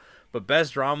well. But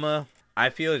best drama, I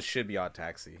feel it should be Odd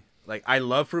Taxi. Like, I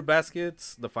love Fruit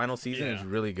Baskets. The final season is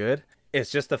really good. It's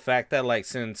just the fact that, like,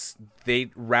 since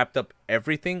they wrapped up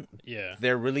everything,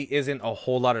 there really isn't a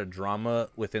whole lot of drama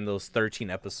within those 13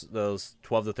 episodes, those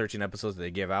 12 to 13 episodes that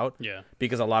they give out. Yeah.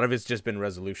 Because a lot of it's just been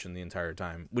resolution the entire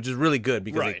time, which is really good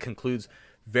because it concludes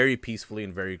very peacefully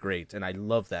and very great. And I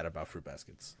love that about Fruit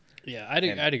Baskets. Yeah, I'd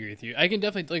agree with you. I can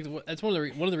definitely, like, that's one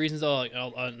of the reasons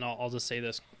I'll just say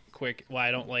this quick, why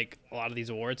I don't like a lot of these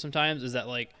awards sometimes is that,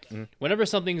 like, whenever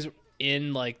something's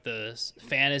in like the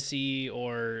fantasy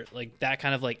or like that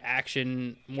kind of like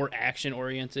more action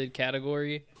oriented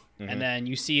category, and then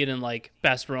you see it in like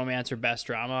best romance or best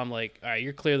drama, I'm like, all right,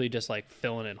 you're clearly just like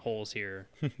filling in holes here.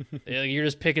 You're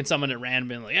just picking someone at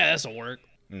random and like, yeah, this'll work.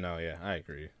 No, yeah, I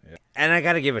agree. Yeah. And I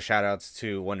gotta give a shout outs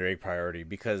to Wonder Egg Priority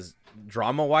because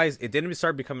drama wise, it didn't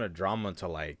start becoming a drama until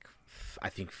like I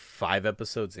think 5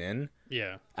 episodes in.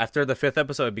 Yeah. After the 5th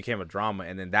episode, it became a drama,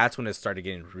 and then that's when it started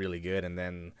getting really good. And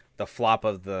then the flop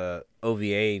of the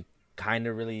OVA kind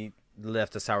of really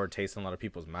left a sour taste in a lot of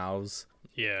people's mouths.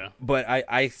 Yeah. But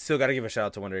I still got to give a shout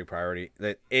out to Wonder Egg Priority.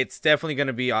 That it's definitely going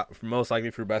to be most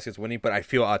likely Fruit Baskets winning, but I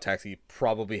feel Odd Taxi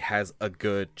probably has a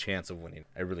good chance of winning.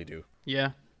 I really do.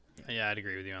 Yeah. Yeah, I'd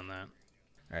agree with you on that.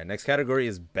 All right, next category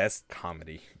is Best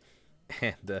Comedy.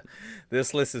 And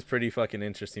this list is pretty fucking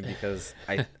interesting because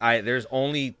there's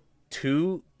only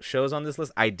 2 shows on this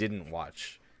list I didn't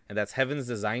watch, and that's Heaven's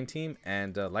Design Team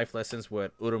and Life Lessons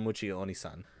with Uramuchi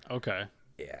Onisan. Okay.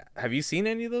 Yeah. Have you seen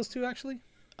any of those 2 actually?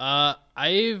 I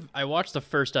watched the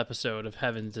first episode of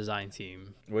Heaven's Design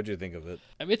Team. What'd you think of it?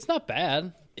 I mean, it's not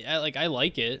bad. I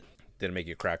like it. Did it make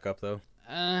you crack up though?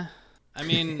 I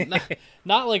mean,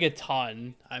 not like a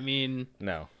ton. I mean,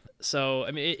 no. So,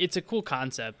 I mean, it's a cool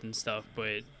concept and stuff,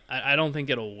 but I don't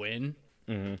think it'll win.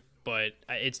 Mm-hmm. But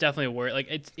it's definitely worth. Like,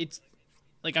 it's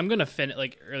like I'm gonna finish,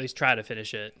 like, or at least try to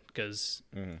finish it because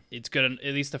it's good.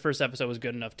 At least the first episode was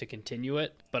good enough to continue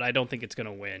it, but I don't think it's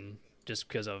gonna win just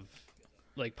because of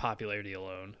like popularity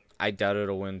alone. I doubt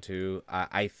it'll win too.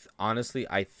 Honestly,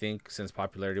 I think since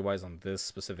popularity wise on this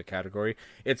specific category,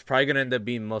 it's probably gonna end up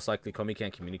being most likely Komi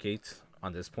Can't Communicate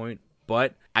on this point.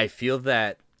 But I feel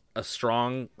that a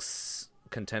strong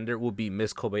contender will be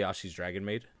Miss Kobayashi's Dragon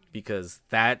Maid because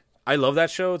I love that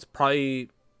show. It's probably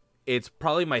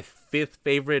my 5th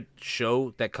favorite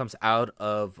show that comes out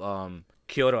of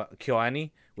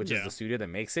KyoAni, which is the studio that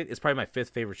makes it. It's probably my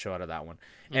 5th favorite show out of that one.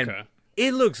 And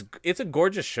it's a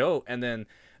gorgeous show. And then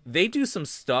they do some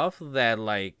stuff that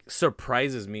like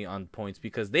surprises me on points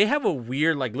because they have a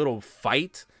weird like little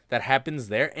fight that happens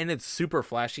there, and it's super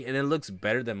flashy, and it looks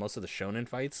better than most of the shonen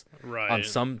fights on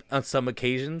some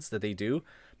occasions that they do.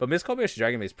 But Miss Kobayashi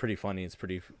Dragon Maid is pretty funny. It's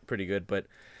pretty good. But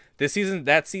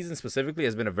that season specifically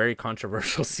has been a very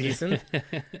controversial season.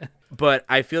 But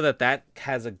I feel that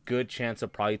has a good chance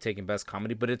of probably taking best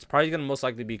comedy, but it's probably going to most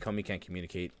likely be Komi Can't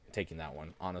Communicate taking that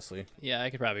one, honestly. Yeah, I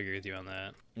could probably agree with you on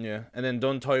that. Yeah. And then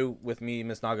Don't Toy With Me,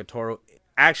 Miss Nagatoro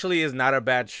actually is not a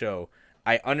bad show.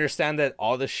 I understand that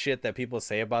all the shit that people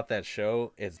say about that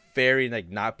show is very like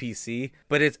not PC,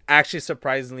 but it's actually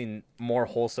surprisingly more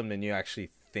wholesome than you actually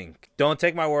think. Don't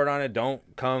take my word on it. Don't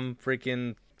come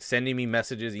freaking sending me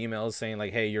messages, emails saying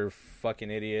like, hey, you're a fucking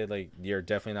idiot. Like, you're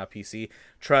definitely not PC.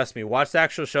 Trust me. Watch the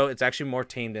actual show. It's actually more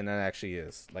tame than it actually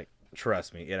is. Like,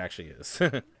 trust me. It actually is. All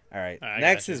right.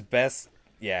 Next is best.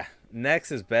 Yeah.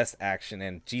 Next is best action.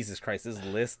 And Jesus Christ, this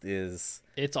list is...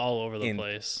 It's all over the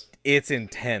place. It's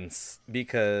intense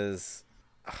because,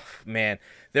 man,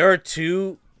 there are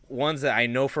two ones that I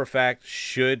know for a fact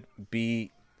should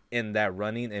be in that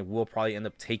running and will probably end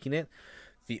up taking it.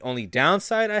 The only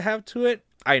downside I have to it,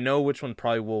 I know which one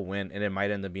probably will win, and it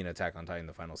might end up being Attack on Titan,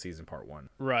 the final season, part 1.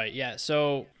 Right, yeah.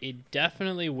 So it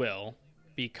definitely will,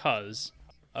 because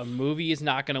a movie is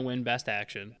not going to win Best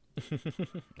Action. You'd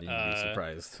be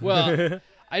surprised. Well,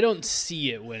 I don't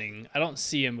see it winning. I don't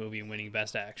see a movie winning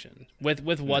Best Action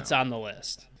with what's on the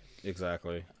list.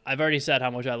 Exactly. I've already said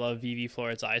how much I love Vivi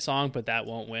Floret's I Song, but that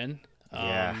won't win.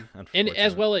 Yeah, and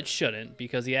as well it shouldn't,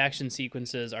 because the action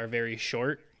sequences are very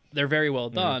short. They're very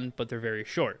well done, but they're very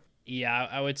short. Yeah,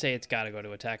 I would say it's got to go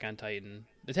to Attack on Titan.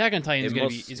 Attack on Titan is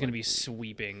going to be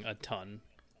sweeping a ton,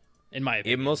 in my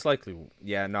opinion. It most likely,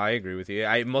 yeah, no, I agree with you.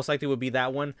 I most likely would be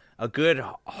that one. A good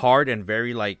hard and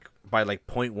very like by like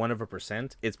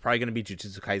 0.1%. It's probably going to be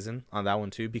Jujutsu Kaisen on that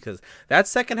one too, because that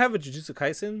second half of Jujutsu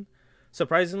Kaisen,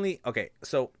 surprisingly, okay,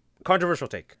 so controversial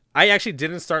take. I actually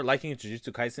didn't start liking Jujutsu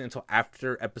Kaisen until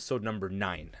after episode number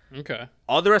 9. Okay.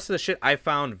 All the rest of the shit I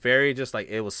found very just like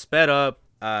it was sped up.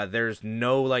 There was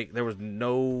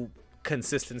no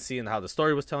consistency in how the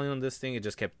story was telling on this thing. It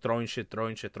just kept throwing shit.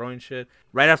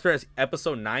 Right after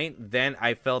episode 9, then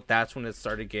I felt that's when it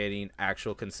started getting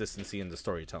actual consistency in the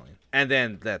storytelling. And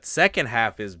then that second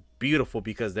half is beautiful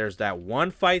because there's that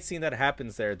one fight scene that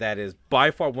happens there that is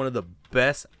by far one of the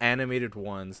best animated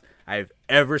ones I've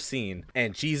ever seen.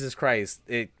 And Jesus Christ,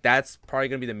 that's probably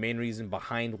going to be the main reason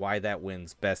behind why that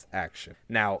wins Best Action.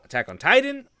 Now, Attack on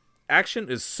Titan action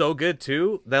is so good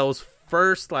too. Those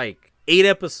first like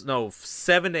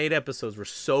 7 to 8 episodes were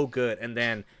so good, and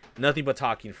then nothing but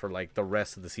talking for like the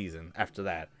rest of the season after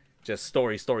that. Just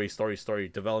story,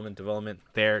 development.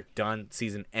 They're done.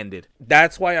 Season ended.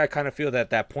 That's why I kind of feel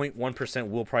that 0.1%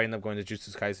 will probably end up going to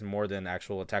Jujutsu Kaisen more than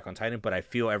actual Attack on Titan, but I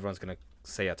feel everyone's going to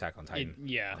say Attack on Titan.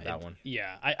 One.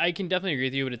 Yeah, I can definitely agree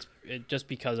with you, but it's just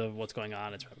because of what's going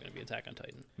on, it's probably going to be Attack on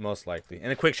Titan. Most likely.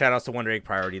 And a quick shout out to Wonder Egg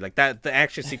Priority. Like that, the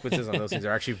action sequences on those things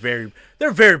are actually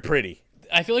they're very pretty.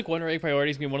 I feel like Wonder Egg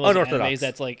Priority is going to be one of those animes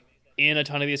that's like in a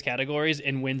ton of these categories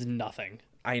and wins nothing.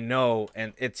 I know,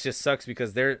 and it just sucks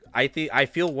because I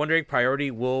feel Wonder Egg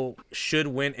Priority should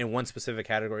win in one specific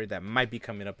category that might be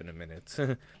coming up in a minute.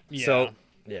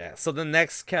 Yeah. So the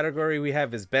next category we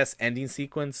have is Best Ending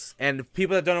Sequence. And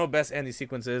people that don't know what Best Ending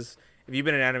Sequence is, if you've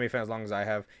been an anime fan as long as I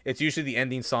have, it's usually the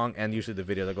ending song and usually the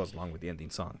video that goes along with the ending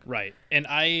song. Right. And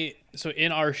so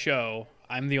in our show,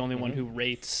 I'm the only one who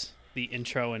rates the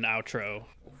intro and outro.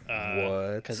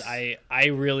 What? Because I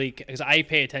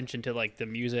pay attention to like the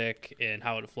music and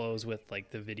how it flows with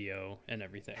like the video and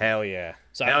everything. Hell yeah.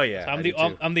 So I'm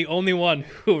the only one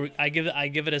who I give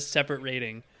it a separate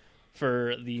rating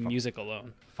for the music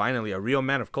alone. Finally, a real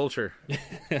man of culture.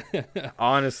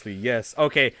 Honestly, yes.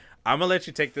 Okay, I'm gonna let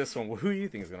you take this one. Who do you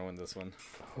think is gonna win this one?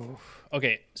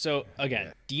 Okay, so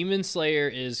again, Demon Slayer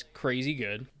is crazy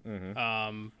good.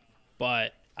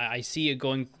 But I see it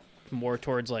going more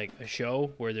towards like a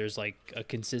show where there's like a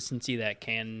consistency that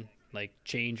can like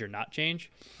change or not change.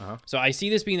 So I see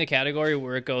this being the category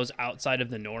where it goes outside of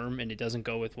the norm and it doesn't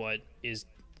go with what is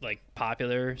like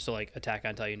popular, so like Attack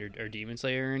on Titan or Demon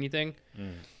Slayer or anything.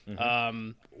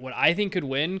 What I think could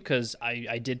win, because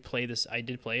I did play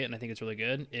it and I think it's really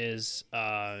good, is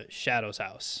Shadow's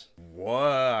House.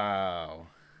 Wow.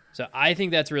 So I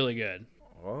think that's really good.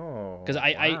 Oh, because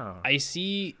I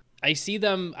see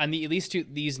them on at least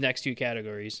these next two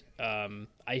categories.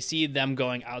 I see them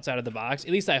going outside of the box.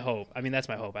 At least I hope. I mean, that's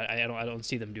my hope. I don't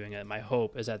see them doing it. My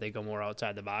hope is that they go more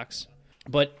outside the box.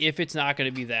 But if it's not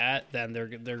going to be that, then they're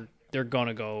going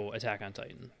to go Attack on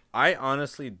Titan. I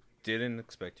honestly didn't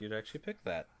expect you to actually pick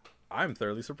that. I'm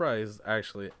thoroughly surprised,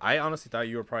 actually. I honestly thought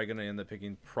you were probably going to end up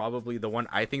picking probably the one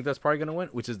I think that's probably going to win,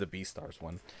 which is the Beastars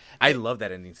one. I love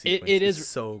that ending sequence. It is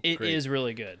so great. It is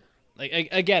really good. Like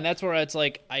again, that's where it's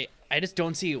like I just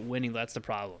don't see it winning. That's the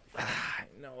problem.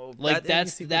 No, like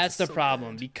that's the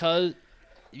problem, because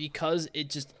because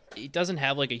it doesn't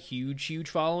have like a huge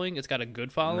following. It's got a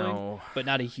good following, but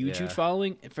not a huge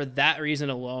following. And for that reason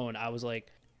alone, I was like,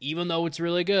 even though it's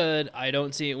really good, I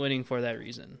don't see it winning for that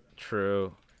reason.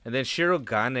 True. And then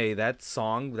Shirogane, that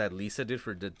song that Lisa did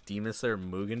for the Demon Slayer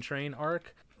Mugen Train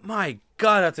arc. My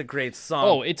God, that's a great song.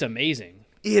 Oh, it's amazing.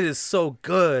 It is so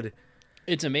good.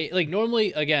 It's amazing. Like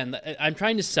normally, again, I'm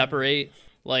trying to separate.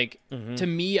 Like to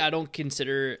me, I don't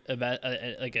consider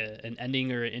an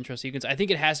ending or an intro sequence. I think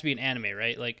it has to be an anime,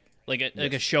 right? Like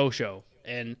a show.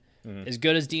 And as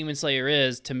good as Demon Slayer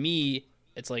is, to me,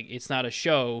 it's like it's not a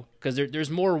show because there's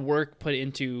more work put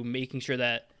into making sure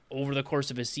that over the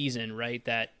course of a season, right?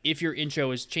 That if your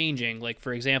intro is changing, like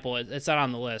for example, it's not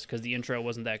on the list because the intro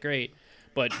wasn't that great.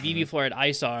 But Vivi Florid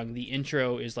Ice Song, the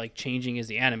intro is like changing as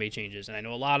the anime changes. And I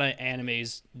know a lot of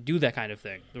animes do that kind of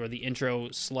thing, where the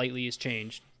intro slightly is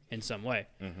changed in some way.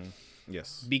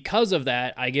 Yes. Because of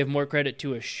that, I give more credit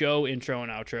to a show intro and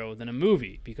outro than a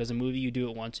movie. Because a movie, you do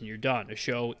it once and you're done. A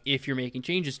show, if you're making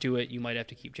changes to it, you might have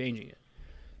to keep changing it.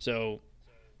 So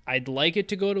I'd like it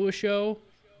to go to a show,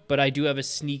 but I do have a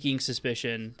sneaking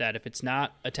suspicion that if it's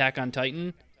not Attack on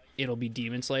Titan, it'll be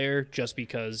Demon Slayer just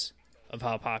because of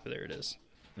how popular it is.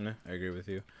 No, I agree with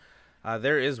you.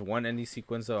 There is one ending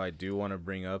sequence though I do want to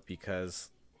bring up because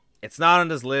it's not on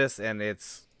this list, and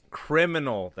it's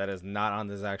criminal that is not on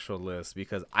this actual list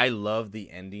because I love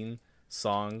the ending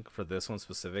song for this one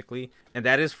specifically, and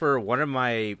that is for one of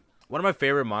my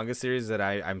favorite manga series that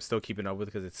I'm still keeping up with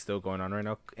because it's still going on right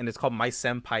now, and it's called My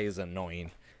Senpai is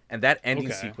Annoying. And that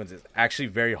ending sequence is actually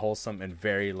very wholesome and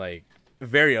very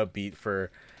upbeat for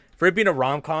it being a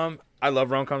rom-com. I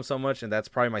love rom-com so much, and that's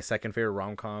probably my second favorite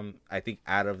rom-com. I think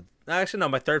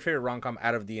my third favorite rom-com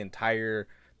out of the entire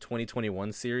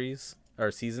 2021 series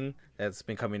or season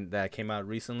that came out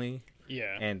recently.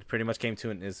 Yeah, and pretty much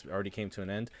already came to an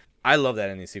end. I love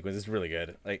that ending sequence. It's really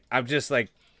good. I'm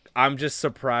just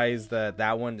surprised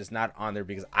that one is not on there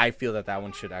because I feel that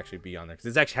one should actually be on there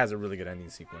because it actually has a really good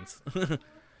ending sequence.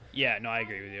 Yeah, no, I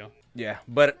agree with you. Yeah,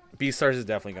 but Beastars is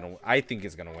definitely gonna. I think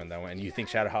it's gonna win that one. And you think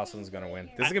Shadow House is gonna win?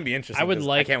 This is gonna be interesting.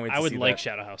 I can't wait to see that.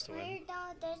 Shadow House to win.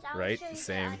 Right?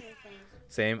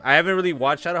 Same. I haven't really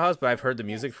watched Shadow House, but I've heard the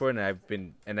music for it,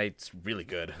 and it's really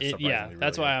good.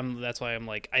 That's why I'm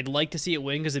like, I'd like to see it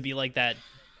win because it'd be like that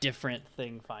different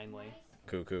thing finally.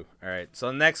 Cool. All right. So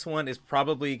the next one is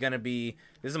probably gonna be.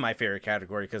 This is my favorite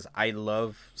category because I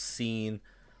love seeing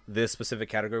this specific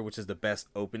category, which is the best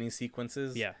opening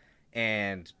sequences. Yeah.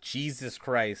 And Jesus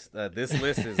Christ, this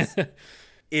list is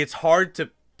it's hard to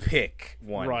pick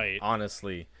one, right?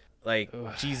 Honestly,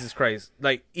 Jesus Christ,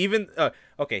 even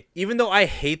though I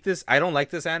hate this, I don't like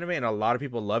this anime, and a lot of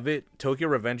people love it. Tokyo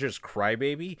Revengers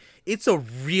Crybaby, it's a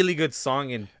really good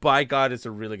song, and by God, it's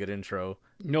a really good intro.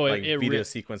 No, video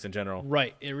sequence in general,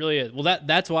 right? It really is. Well,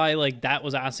 that's why that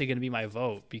was honestly going to be my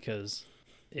vote because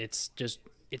it's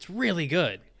really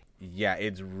good. Yeah,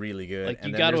 it's really good.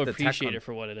 You got to appreciate it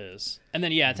for what it is. And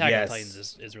then Attack on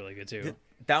Titans is really good too.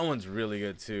 That one's really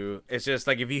good too. It's just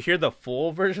if you hear the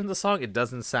full version of the song, it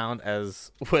doesn't sound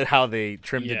as how they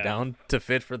trimmed it down to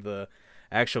fit for the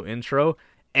actual intro.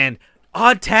 And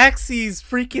Odd Taxi's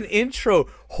freaking intro,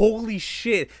 holy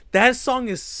shit, that song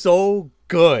is so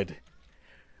good.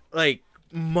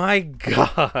 My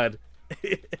God,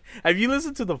 have you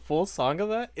listened to the full song of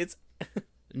that? It's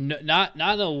No,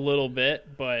 not a little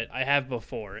bit, but I have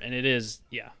before, and it is,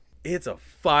 it's a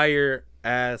fire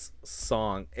ass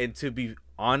song. And to be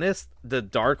honest, the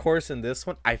dark horse in this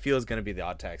one, I feel is gonna be the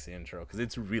Odd Taxi intro because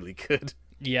it's really good.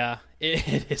 Yeah,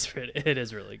 it is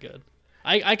really good.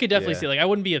 I could definitely see I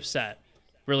wouldn't be upset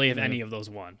really if any of those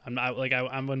won. I'm not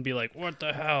I wouldn't be like what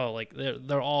the hell,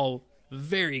 they're all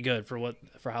very good for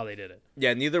how they did it.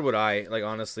 Yeah, neither would I,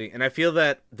 honestly. And I feel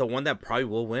that the one that probably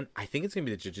will win, I think it's gonna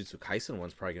be the Jujutsu Kaisen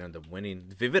one's probably gonna end up winning.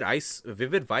 Vivid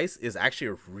Vice is actually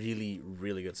a really,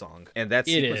 really good song, and that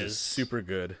sequence is super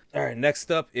good. All right, next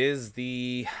up is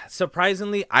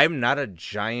surprisingly, I'm not a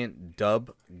giant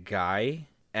dub guy,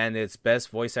 and it's best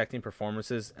voice acting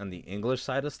performances on the English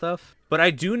side of stuff. But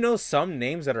I do know some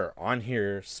names that are on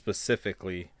here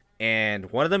specifically,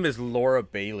 and one of them is Laura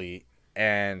Bailey.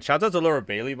 And shout out to Laura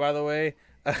Bailey, by the way.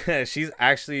 She's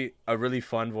actually a really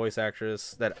fun voice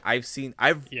actress that I've seen.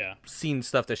 I've seen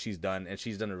stuff that she's done, and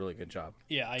she's done a really good job.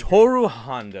 Yeah, Toru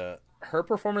Honda. Her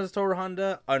performance as Toru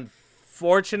Honda,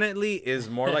 unfortunately, is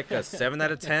more like a 7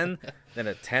 out of 10 than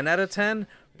a 10 out of 10.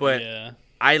 But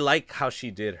I like how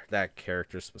she did that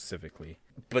character specifically.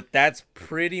 But that's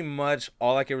pretty much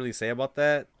all I can really say about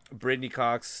that. Brittany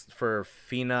Cox for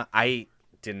Fina. I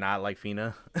did not like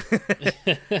Fina.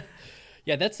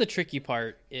 Yeah, that's the tricky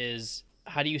part is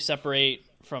how do you separate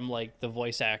from like the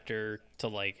voice actor to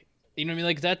like, you know what I mean?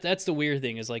 Like that's the weird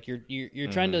thing is like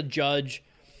you're trying to judge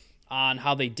on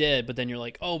how they did, but then you're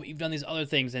like, oh, but you've done these other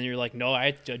things, and you're like, no, I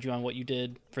have to judge you on what you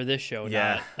did for this show,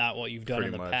 not what you've done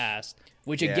in the past.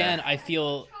 Which again, I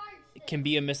feel can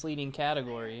be a misleading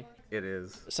category. It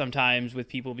is sometimes with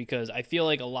people because I feel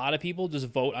like a lot of people just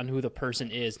vote on who the person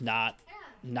is, not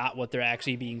what they're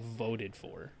actually being voted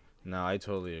for. No, I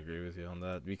totally agree with you on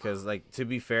that because, like, to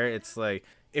be fair, it's like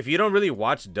if you don't really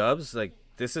watch dubs, like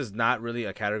this is not really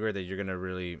a category that you're gonna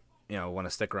really want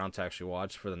to stick around to actually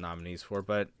watch for the nominees for,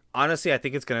 but. Honestly, I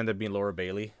think it's gonna end up being Laura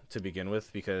Bailey to begin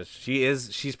with because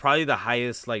she's probably the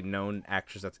highest like known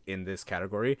actress that's in this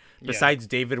category besides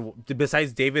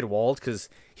David Wald because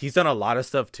he's done a lot of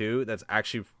stuff too that's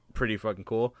actually pretty fucking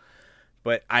cool.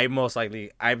 But I'm just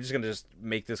gonna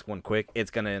make this one quick.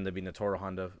 It's gonna end up being Toru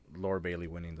Honda, Laura Bailey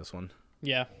winning this one.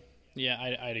 Yeah,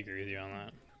 I'd agree with you on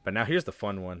that. But now here's the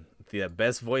fun one: the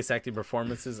best voice acting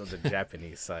performances of the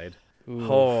Japanese side. Ooh.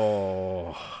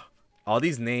 Oh. All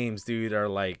these names, dude, are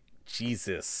like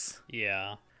Jesus.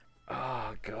 Yeah.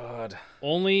 Oh God.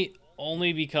 Only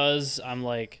because I'm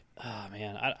like, oh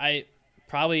man, I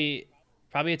probably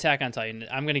Attack on Titan.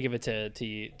 I'm gonna give it to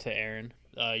Aaron.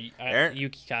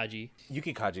 Yuki Kaji.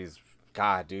 Yuki Kaji's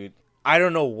God, dude. I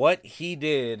don't know what he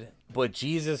did, but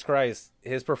Jesus Christ,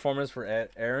 his performance for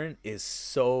Aaron is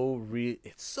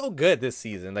it's so good this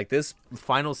season. Like this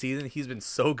final season, he's been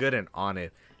so good and on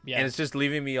it. Yeah. And it's just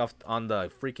leaving me off on the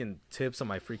freaking tips of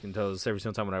my freaking toes every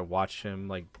single time when I watch him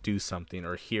like do something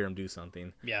or hear him do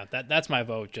something. Yeah, that's my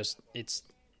vote. Just it's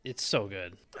so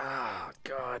good. Oh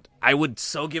God, I would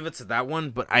so give it to that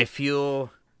one, but I feel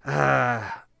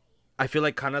like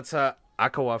Kanata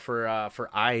Akawa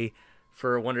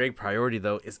for Wonder Egg Priority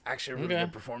though is actually a really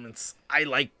good performance. I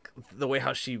like the way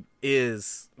how she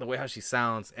is, the way how she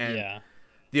sounds, and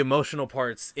the emotional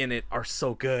parts in it are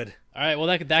so good. All right, well,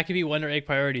 that could be Wonder Egg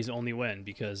Priority's only win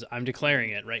because I'm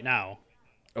declaring it right now.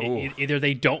 Either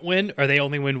they don't win or they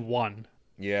only win one.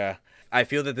 Yeah, I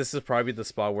feel that this is probably the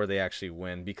spot where they actually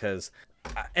win because,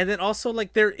 and then also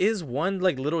like there is one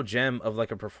like little gem of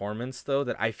like a performance though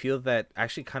that I feel that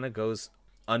actually kind of goes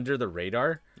under the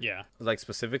radar. Yeah, like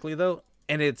specifically though,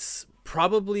 and it's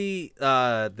probably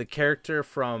the character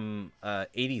from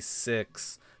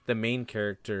 86, the main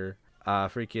character. I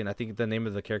think the name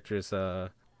of the character is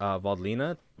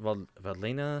Valdlina,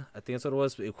 I think that's what it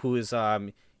was, who is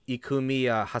Ikumi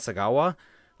Hasagawa.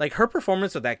 Like her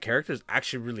performance of that character is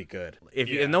actually really good.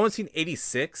 If no one's seen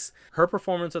 86, her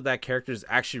performance of that character is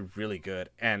actually really good.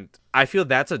 And I feel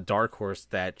that's a dark horse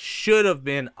that should have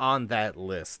been on that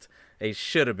list. It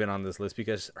should have been on this list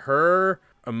because her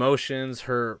emotions,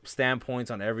 her standpoints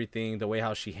on everything, the way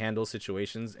how she handles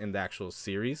situations in the actual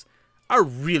series are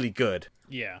really good.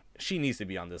 Yeah. She needs to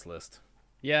be on this list.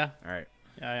 Yeah. All right.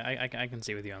 I can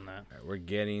see with you on that. All right, we're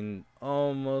getting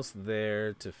almost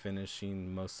there to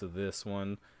finishing most of this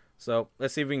one. So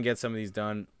let's see if we can get some of these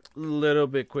done a little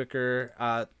bit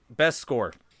quicker. Best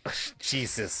score.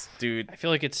 Jesus, dude. I feel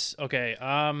like it's okay.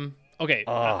 Okay.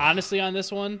 Honestly, on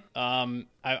this one,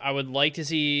 I would like to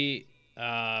see.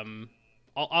 I'll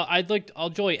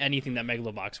enjoy anything that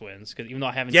Megalobox wins because even though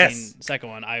I haven't seen the second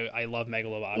one, I love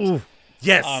Megalobox. Ooh,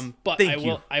 yes. But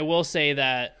I will say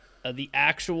that the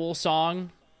actual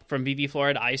song from VV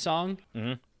Florida I Song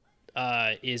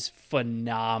is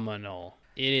phenomenal.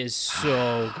 It is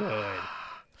so good.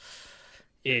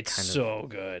 It's so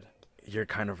good. You're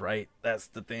kind of right. That's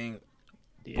the thing.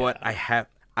 Yeah. But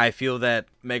I feel that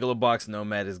Megalobox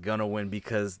Nomad is gonna win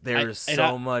because there is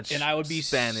so much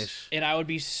Spanish. And I would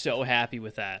be so happy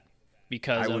with that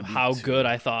because of how good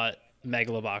I thought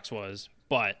Megalobox was.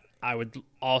 But I would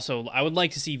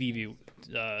like to see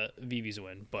Vivi's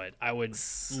win, but I would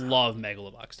love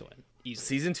Megalobox to win. Easily.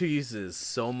 Season 2 uses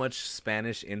so much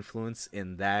Spanish influence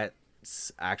in that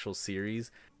actual series.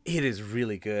 It is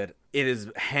really good. It is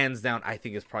hands down, I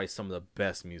think it's probably some of the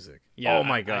best music. Yeah, oh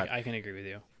my God. I can agree with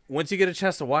you. Once you get a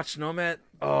chance to watch Nomad,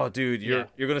 oh dude, you're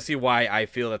gonna see why I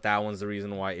feel that was the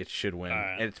reason why it should win.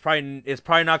 Right. It's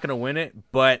probably not gonna win it,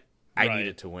 but I need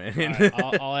it to win. Right.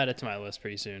 I'll add it to my list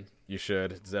pretty soon. You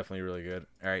should. It's definitely really good.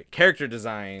 All right, character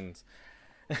designs.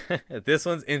 This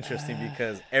one's interesting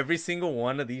because every single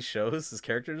one of these shows, his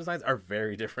character designs are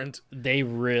very different. They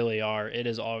really are. It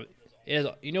is.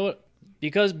 You know what?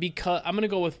 Because I'm gonna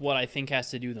go with what I think has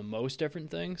to do the most different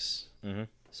things. Mm-hmm.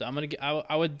 So I'm gonna.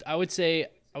 I would say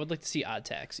I would like to see Odd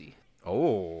Taxi.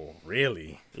 Oh,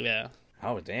 really? Yeah.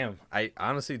 Oh, damn. I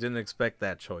honestly didn't expect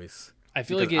that choice. I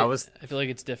feel like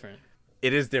it's different.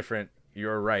 It is different.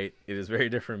 You're right. It is very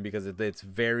different because it's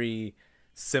very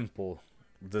simple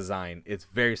design. It's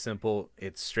very simple.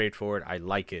 It's straightforward. I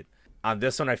like it. On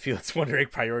this one, I feel it's one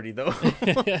direct priority though.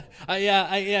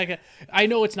 I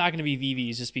know it's not going to be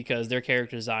VV's just because their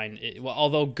character design,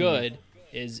 although good,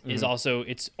 is also,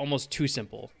 it's almost too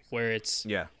simple. Where it's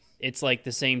like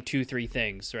the same 2-3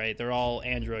 things, right? They're all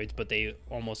androids, but they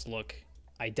almost look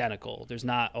identical. There's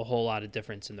not a whole lot of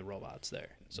difference in the robots there.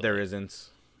 So there isn't.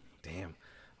 Damn.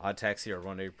 Odd Taxi or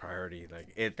One Day Priority,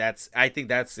 I think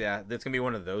that's gonna be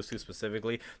one of those two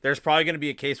specifically. There's probably gonna be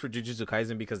a case for Jujutsu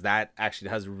Kaisen because that actually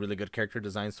has really good character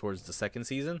designs towards the second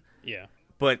season. Yeah,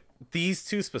 but these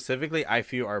two specifically, I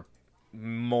feel are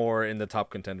more in the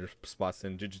top contender spots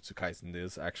than Jujutsu Kaisen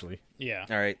is actually. Yeah.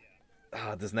 All right,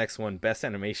 this next one, best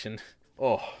animation.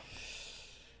 Oh,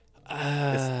 this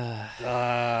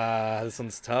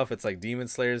one's tough. It's like Demon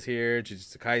Slayer's here,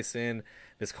 Jujutsu Kaisen,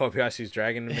 Miss Kobayashi's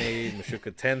Dragon Maid,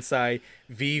 Mushoku Tensei,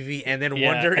 Vivi, and then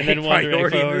Wonder Egg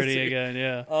Priority again.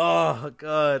 Yeah. Oh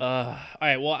god. All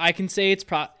right. Well, I can say it's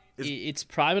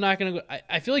probably not going to go.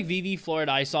 I feel like Vivi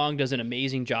Florida Eye Song does an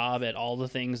amazing job at all the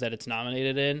things that it's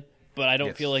nominated in, but I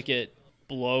don't feel like it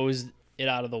blows it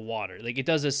out of the water. Like it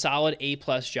does a solid A+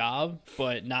 job,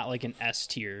 but not like an S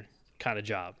tier kind of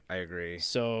job. I agree.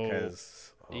 So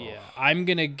I'm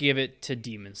gonna give it to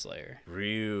Demon Slayer.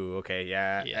 Ryu, okay,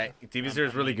 yeah. Demon Slayer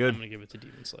is really good. I'm gonna give it to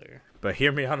Demon Slayer. But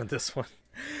hear me out on this one.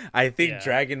 I think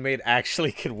Dragon Maid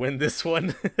actually could win this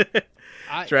one.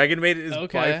 Dragon Maid is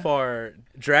by far.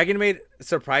 Dragon Maid,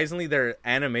 surprisingly, their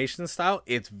animation style,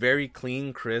 it's very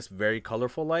clean, crisp, very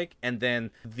colorful like. And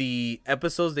then the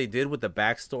episodes they did with the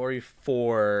backstory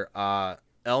for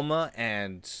Elma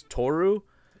and Toru.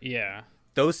 Yeah.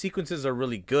 Those sequences are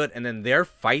really good, and then their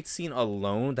fight scene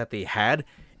alone that they had,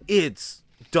 it's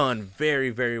done very,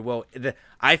 very well.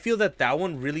 I feel that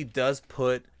one really does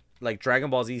put like Dragon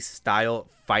Ball Z style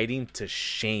fighting to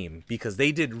shame because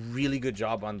they did really good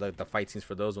job on the fight scenes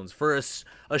for those ones for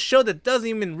a show that doesn't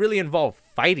even really involve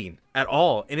fighting at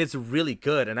all, and it's really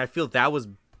good. And I feel that was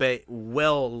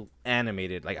well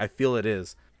animated. Like I feel it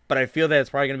is, but I feel that it's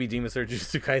probably gonna be Demon Slayer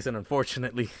Jujutsu Kaisen,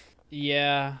 unfortunately.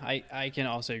 Yeah, I can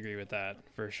also agree with that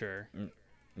for sure.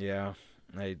 Yeah,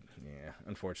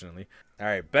 unfortunately. All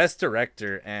right, best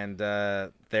director, and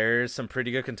there's some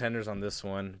pretty good contenders on this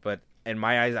one, but in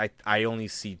my eyes, I only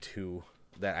see two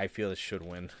that I feel it should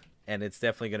win, and it's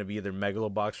definitely going to be either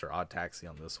Megalobox or Odd Taxi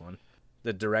on this one.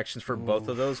 The directions for both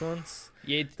of those ones,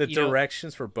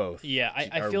 directions for both. Yeah,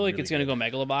 I feel like it's going to go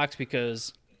Megalobox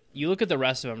because you look at the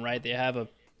rest of them, right? They have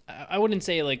I wouldn't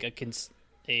say like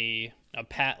a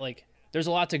like there's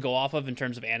a lot to go off of in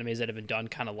terms of animes that have been done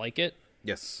kind of like it.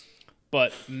 Yes.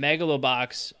 But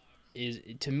Megalobox is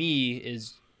to me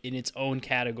is in its own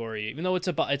category, even though it's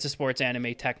a sports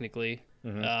anime technically,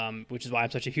 which is why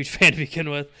I'm such a huge fan to begin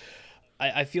with.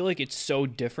 I feel like it's so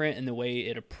different in the way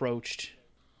it approached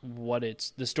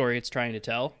the story it's trying to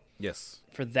tell. Yes.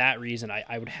 For that reason,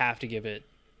 I would have to give it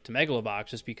to Megalobox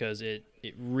just because it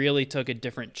really took a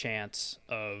different chance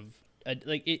of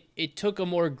it took a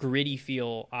more gritty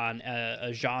feel on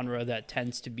a genre that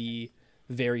tends to be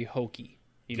very hokey,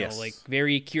 like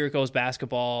very Kiriko's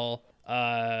Basketball,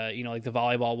 like the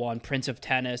volleyball one, Prince of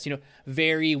Tennis,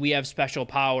 very, we have special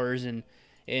powers and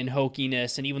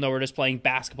hokiness, and even though we're just playing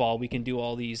basketball, we can do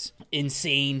all these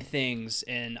insane things.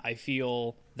 And I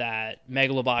feel that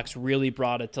Megalobox really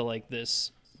brought it to like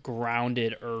this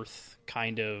grounded earth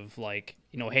kind of like,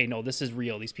 hey, no, this is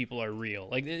real. These people are real.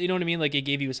 Like, you know what I mean? Like, it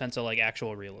gave you a sense of like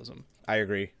actual realism. I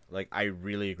agree. Like, I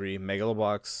really agree.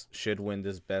 Megalobox should win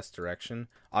this best direction.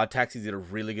 Odd Taxi did a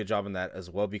really good job in that as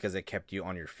well because it kept you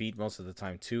on your feet most of the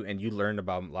time too, and you learned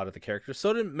about a lot of the characters.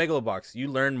 So did Megalobox. You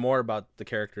learn more about the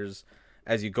characters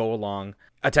as you go along.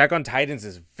 Attack on Titans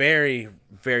is very,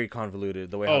 very convoluted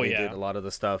the way how they did a lot of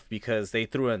the stuff because they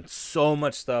threw in so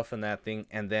much stuff in that thing,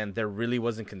 and then there really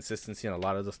wasn't consistency in a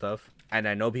lot of the stuff. And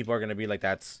I know people are going to be like,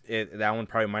 that's it. That one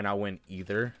probably might not win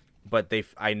either. But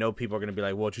I know people are going to be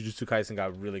like, well, Jujutsu Kaisen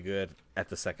got really good at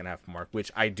the second half mark,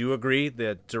 which I do agree.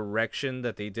 The direction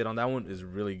that they did on that one is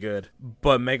really good.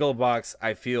 But Megalobox,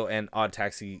 I feel, and Odd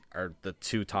Taxi are the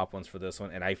two top ones for this one.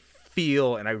 And I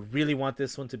feel, and I really want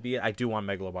this one to be it. I do want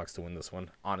Megalobox to win this one.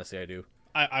 Honestly, I do.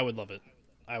 I would love it.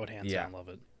 I would hands down love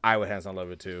it. I would hands down love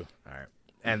it too. All right.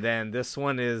 And then this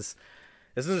is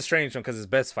a strange one because it's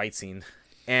best fight scene.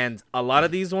 And a lot of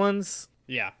these ones,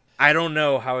 I don't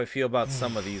know how I feel about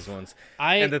some of these ones.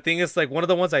 And the thing is, like, one of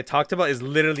the ones I talked about is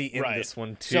literally in this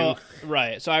one too.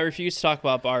 So I refuse to talk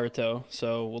about Boruto,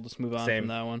 so we'll just move on from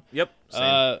that one. Yep.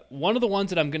 Same. One of the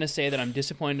ones that I'm going to say that I'm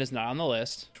disappointed is not on the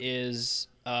list is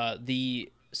the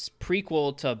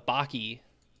prequel to Baki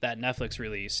that Netflix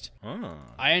released.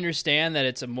 I understand that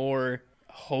it's a more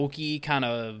hokey kind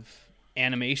of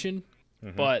animation,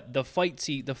 but the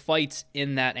fights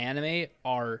in that anime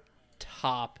are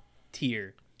top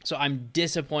tier. So I'm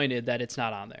disappointed that it's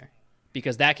not on there,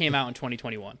 because that came out in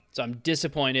 2021. So I'm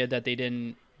disappointed that they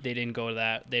didn't go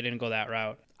that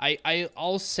route.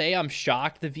 I'll say I'm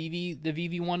shocked the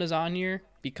VV one is on here,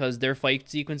 because their fight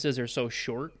sequences are so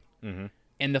short.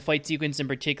 And the fight sequence in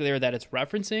particular that it's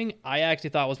referencing, I actually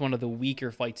thought was one of the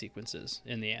weaker fight sequences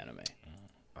in the anime.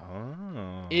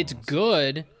 Oh. It's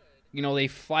good. You know, they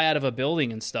fly out of a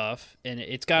building and stuff, and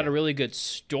it's got a really good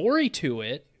story to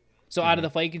it. So out of the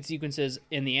fight sequences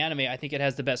in the anime, I think it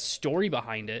has the best story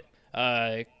behind it.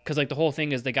 Because like the whole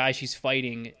thing is the guy she's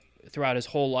fighting throughout his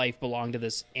whole life belonged to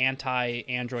this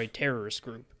anti-android terrorist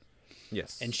group.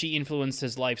 Yes. And she influenced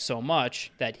his life so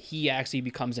much that he actually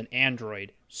becomes an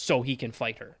android so he can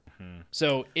fight her.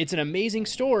 So it's an amazing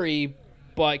story,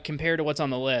 but compared to what's on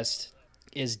the list,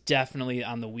 is definitely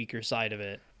on the weaker side of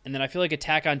it. And then I feel like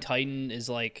Attack on Titan is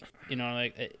like, you know,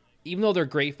 like even though they're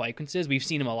great fight sequences, we've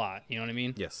seen them a lot. You know what I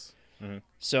mean? Yes.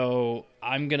 So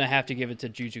I'm gonna have to give it to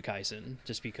Jujutsu Kaisen,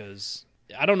 just because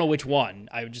I don't know which one.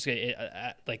 I would just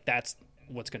like that's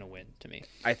what's gonna win to me.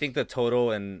 I think the Toto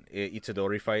and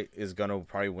Itadori fight is gonna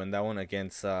probably win that one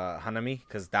against Hanami,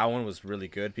 because that one was really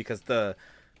good, because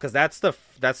that's the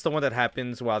one that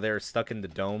happens while they're stuck in the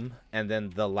dome, and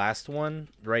then the last one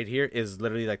right here is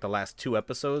literally like the last 2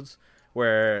 episodes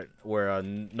where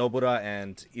Nobura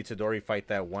and Itadori fight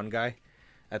that one guy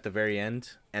at the very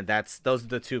end, and those are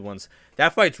the 2 ones.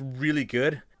 That fight's really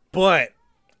good, but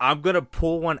I'm gonna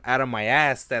pull one out of my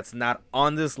ass that's not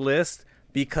on this list,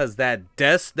 because that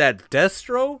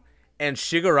Destro and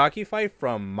Shigaraki fight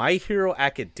from My Hero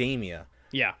Academia.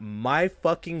 Yeah. My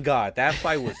fucking God, that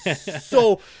fight was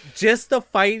so... Just the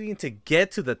fighting to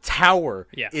get to the tower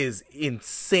is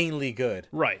insanely good.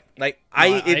 Right. Like, I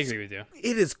agree with you.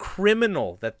 It is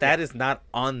criminal that is not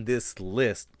on this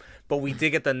list. But we did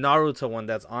get the Naruto one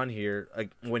that's on here, like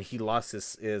when he lost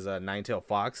his Nine-Tailed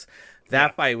Fox.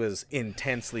 That fight was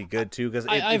intensely good too. Because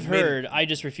I've heard. I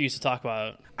just refuse to talk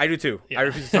about it. I do too. Yeah. I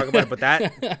refuse to talk about it. But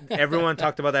that everyone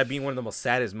talked about that being one of the most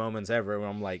saddest moments ever. Where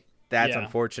I'm like, that's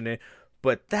unfortunate.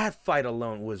 But that fight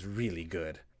alone was really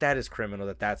good. That is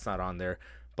criminal that's not on there.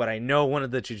 But I know one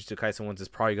of the Jujutsu Kaisen ones is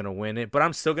probably going to win it. But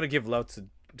I'm still going to give love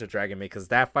to Dragon Maid, because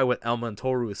that fight with Elma and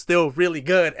Toru is still really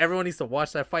good. Everyone needs to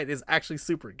watch that fight. It's actually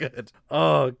super good.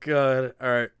 Oh, God.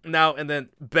 All right. Now, and then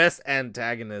best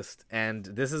antagonist. And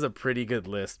this is a pretty good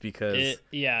list, because...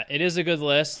 it is a good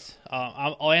list.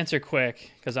 I'll answer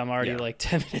quick, because I'm already like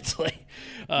 10 minutes late.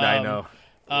 I know.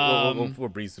 We'll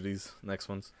breeze through these next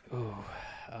ones. Ooh.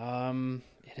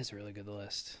 It is a really good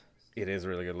list. It is a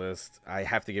really good list. I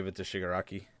have to give it to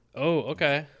Shigaraki. Oh,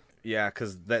 okay. Yeah,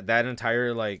 because that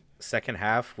entire like second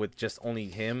half with just only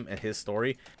him and his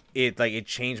story, it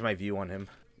changed my view on him.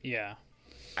 Yeah.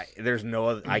 There's no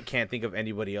other, I can't think of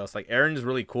anybody else. Like, Eren is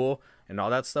really cool and all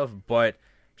that stuff, but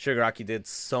Shigaraki did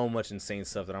so much insane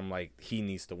stuff that I'm like, he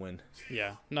needs to win.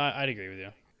 Yeah. No, I'd agree with you.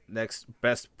 Next,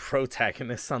 best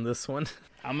protagonist on this one.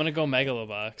 I'm gonna go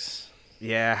Megalobox.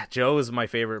 Yeah, Joe is my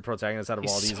favorite protagonist out of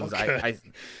all these so ones.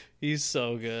 He's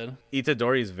so good.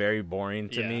 Itadori is very boring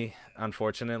to me,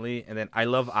 unfortunately. And then I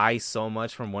love Ai so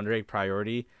much from Wonder Egg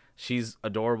Priority. She's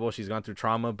adorable. She's gone through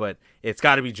trauma, but it's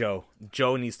got to be Joe.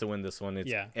 Joe needs to win this one.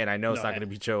 And I know it's not going to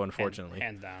be Joe, unfortunately.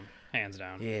 Hands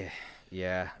down.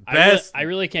 Yeah. I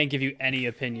really can't give you any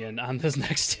opinion on this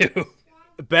next 2.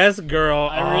 Best girl.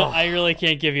 I really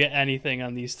can't give you anything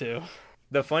on these 2.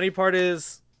 The funny part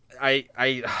is,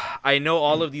 I know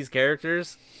all of these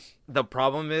characters. The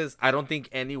problem is, I don't think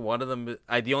any one of them...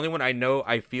 the only one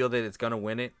I feel that it's going to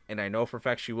win it, and I know for a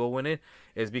fact she will win it,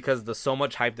 is because there's so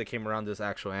much hype that came around this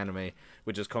actual anime,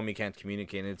 which is Komi Can't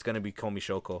Communicate, and it's going to be Komi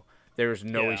Shoko. There's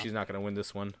no way she's not going to win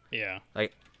this one. Yeah.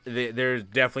 Like, there's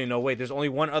definitely no way. There's only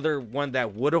one other one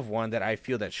that would have won that I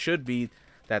feel that should be,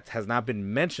 that has not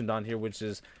been mentioned on here, which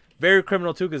is very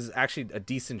criminal too, because it's actually a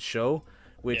decent show,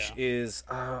 which is...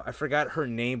 I forgot her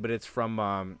name, but it's from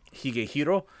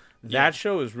Higehiro. That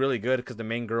show is really good because the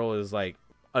main girl is like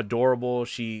adorable.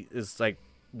 She is like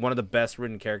one of the best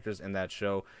written characters in that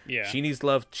show. Yeah. She needs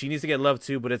love. She needs to get love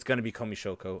too, but it's gonna be Komi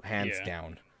Shoko, hands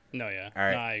down. No, yeah. All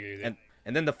right. No, I agree with you.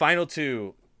 And then the final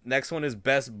 2. Next one is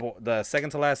best boy. The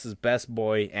second to last is best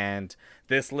boy, and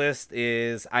this list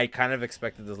is... I kind of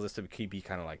expected this list to be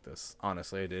kind of like this.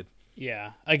 Honestly, I did.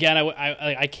 Yeah. Again,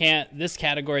 I can't. This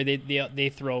category they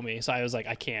throw me, so I was like,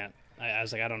 I can't. I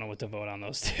was like, I don't know what to vote on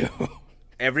those 2.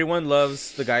 Everyone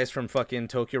loves the guys from fucking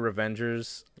Tokyo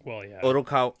Revengers. Well, yeah.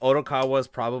 Otokawa is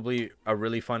probably a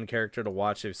really fun character to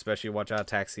watch, especially watch out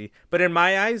Taxi. But in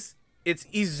my eyes, it's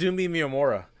Izumi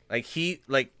Miyamura.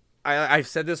 Like, I've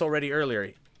said this already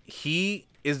earlier. he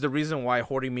is the reason why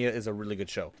Horimiya is a really good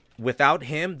show. Without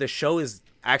him, the show is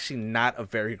actually not a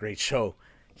very great show.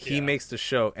 He makes the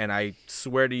show, and I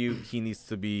swear to you, he needs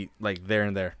to be like there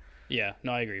and there. Yeah,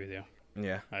 no, I agree with you.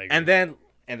 Yeah, I agree.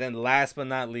 And then last but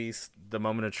not least, the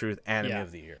moment of truth, anime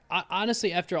of the year.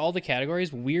 Honestly, after all the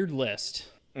categories, weird list.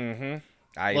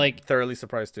 I thoroughly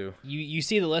surprised too. You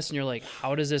see the list and you're like,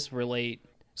 how does this relate?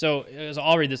 So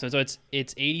I'll read this one. So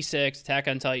it's 86, Attack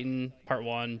on Titan, Part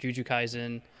 1, Jujutsu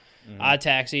Kaisen, Odd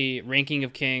Taxi, Ranking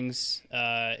of Kings,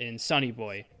 and Sunny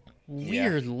Boy.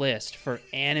 Weird list for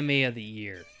anime of the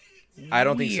year. I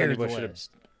don't think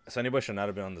Sunny Boy should not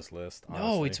have been on this list.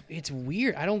 Honestly. No, it's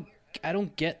weird. I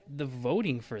don't get the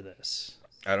voting for this.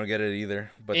 I don't get it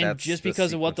either. But and that's just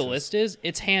because of what the list is,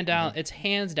 it's hands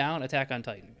down Attack on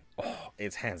Titan. Oh,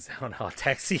 it's hands down Odd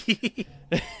Taxi.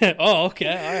 Oh, okay,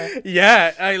 all right.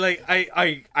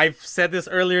 Yeah, I've said this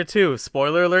earlier too.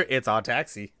 Spoiler alert: it's Odd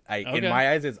Taxi. In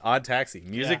my eyes, it's Odd Taxi.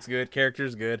 Music's good,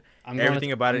 character's good,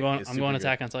 everything about it is I'm going good.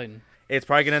 Attack on Titan. It's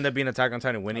probably gonna end up being Attack on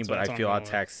Titan winning, but I feel Odd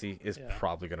with. Taxi is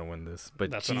probably gonna win this. But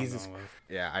That's Jesus, what I'm going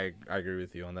with. yeah, I agree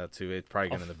with you on that too. It's probably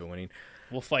gonna end up winning.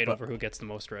 We'll fight over who gets the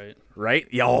most right. Right?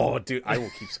 Yo, dude, I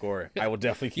will keep scoring. I will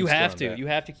definitely keep. You have scoring to. You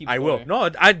have to keep. I scoring. will. No,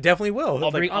 I definitely will.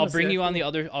 I'll bring you on the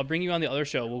other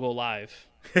show. We'll go live.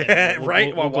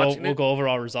 Right? While watching it, we'll go over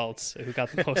our results. Who got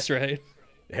the most right?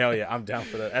 Hell yeah, I'm down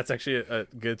for that. That's actually a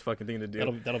good fucking thing to do.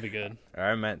 That'll be good. All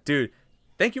right, man. Dude,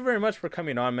 thank you very much for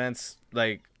coming on, man.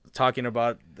 Like talking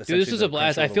about Dude, this was a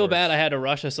blast. I feel bad I had to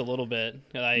rush us a little bit.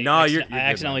 I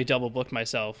accidentally double booked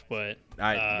myself, but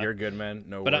you're good, man.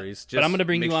 No worries. But I'm gonna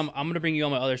bring you on. I'm gonna bring you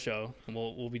on my other show, and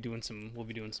we'll be doing some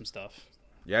stuff.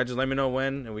 Yeah, just let me know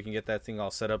when, and we can get that thing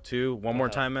all set up too. One more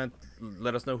time, man.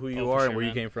 Let us know who you are and where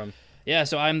you came from. Yeah,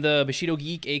 so I'm the Bushido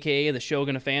Geek, aka the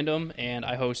Shogun of Fandom, and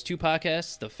I host two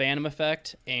podcasts, The Phantom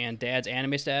Effect and Dad's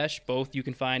Anime Stash. Both you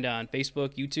can find on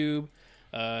Facebook, YouTube,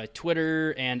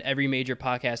 Twitter, and every major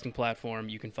podcasting platform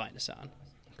you can find us on.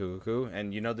 Cool.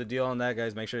 And you know the deal on that,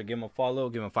 guys. Make sure to give him a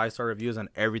follow, give him 5-star reviews on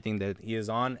everything that he is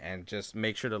on, and just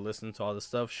make sure to listen to all the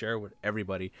stuff, share with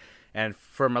everybody. And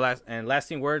for my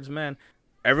lasting words, man,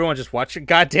 everyone just watch your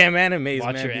goddamn animes,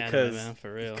 man, because anime, man,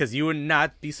 for real. Because you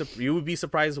would be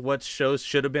surprised what shows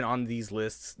should have been on these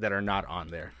lists that are not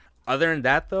on there. Other than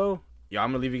that, though,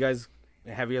 I'm gonna leave you guys.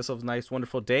 Have yourselves a nice,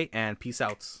 wonderful day, and peace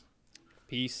out.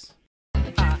 Peace.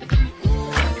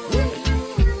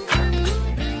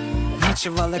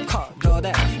 交わる行動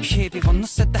で日々を乗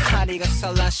せた針が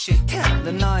晒して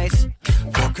るノイズ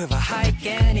僕は背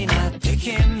景になって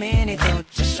君にとっ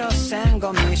て所詮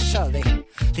ゴミ処理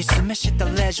リズムした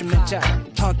レジュメじゃ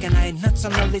解けない夏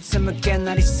のリズムげ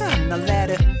なりさなれ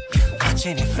る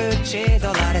街に縁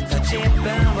取られた自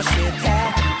分を知って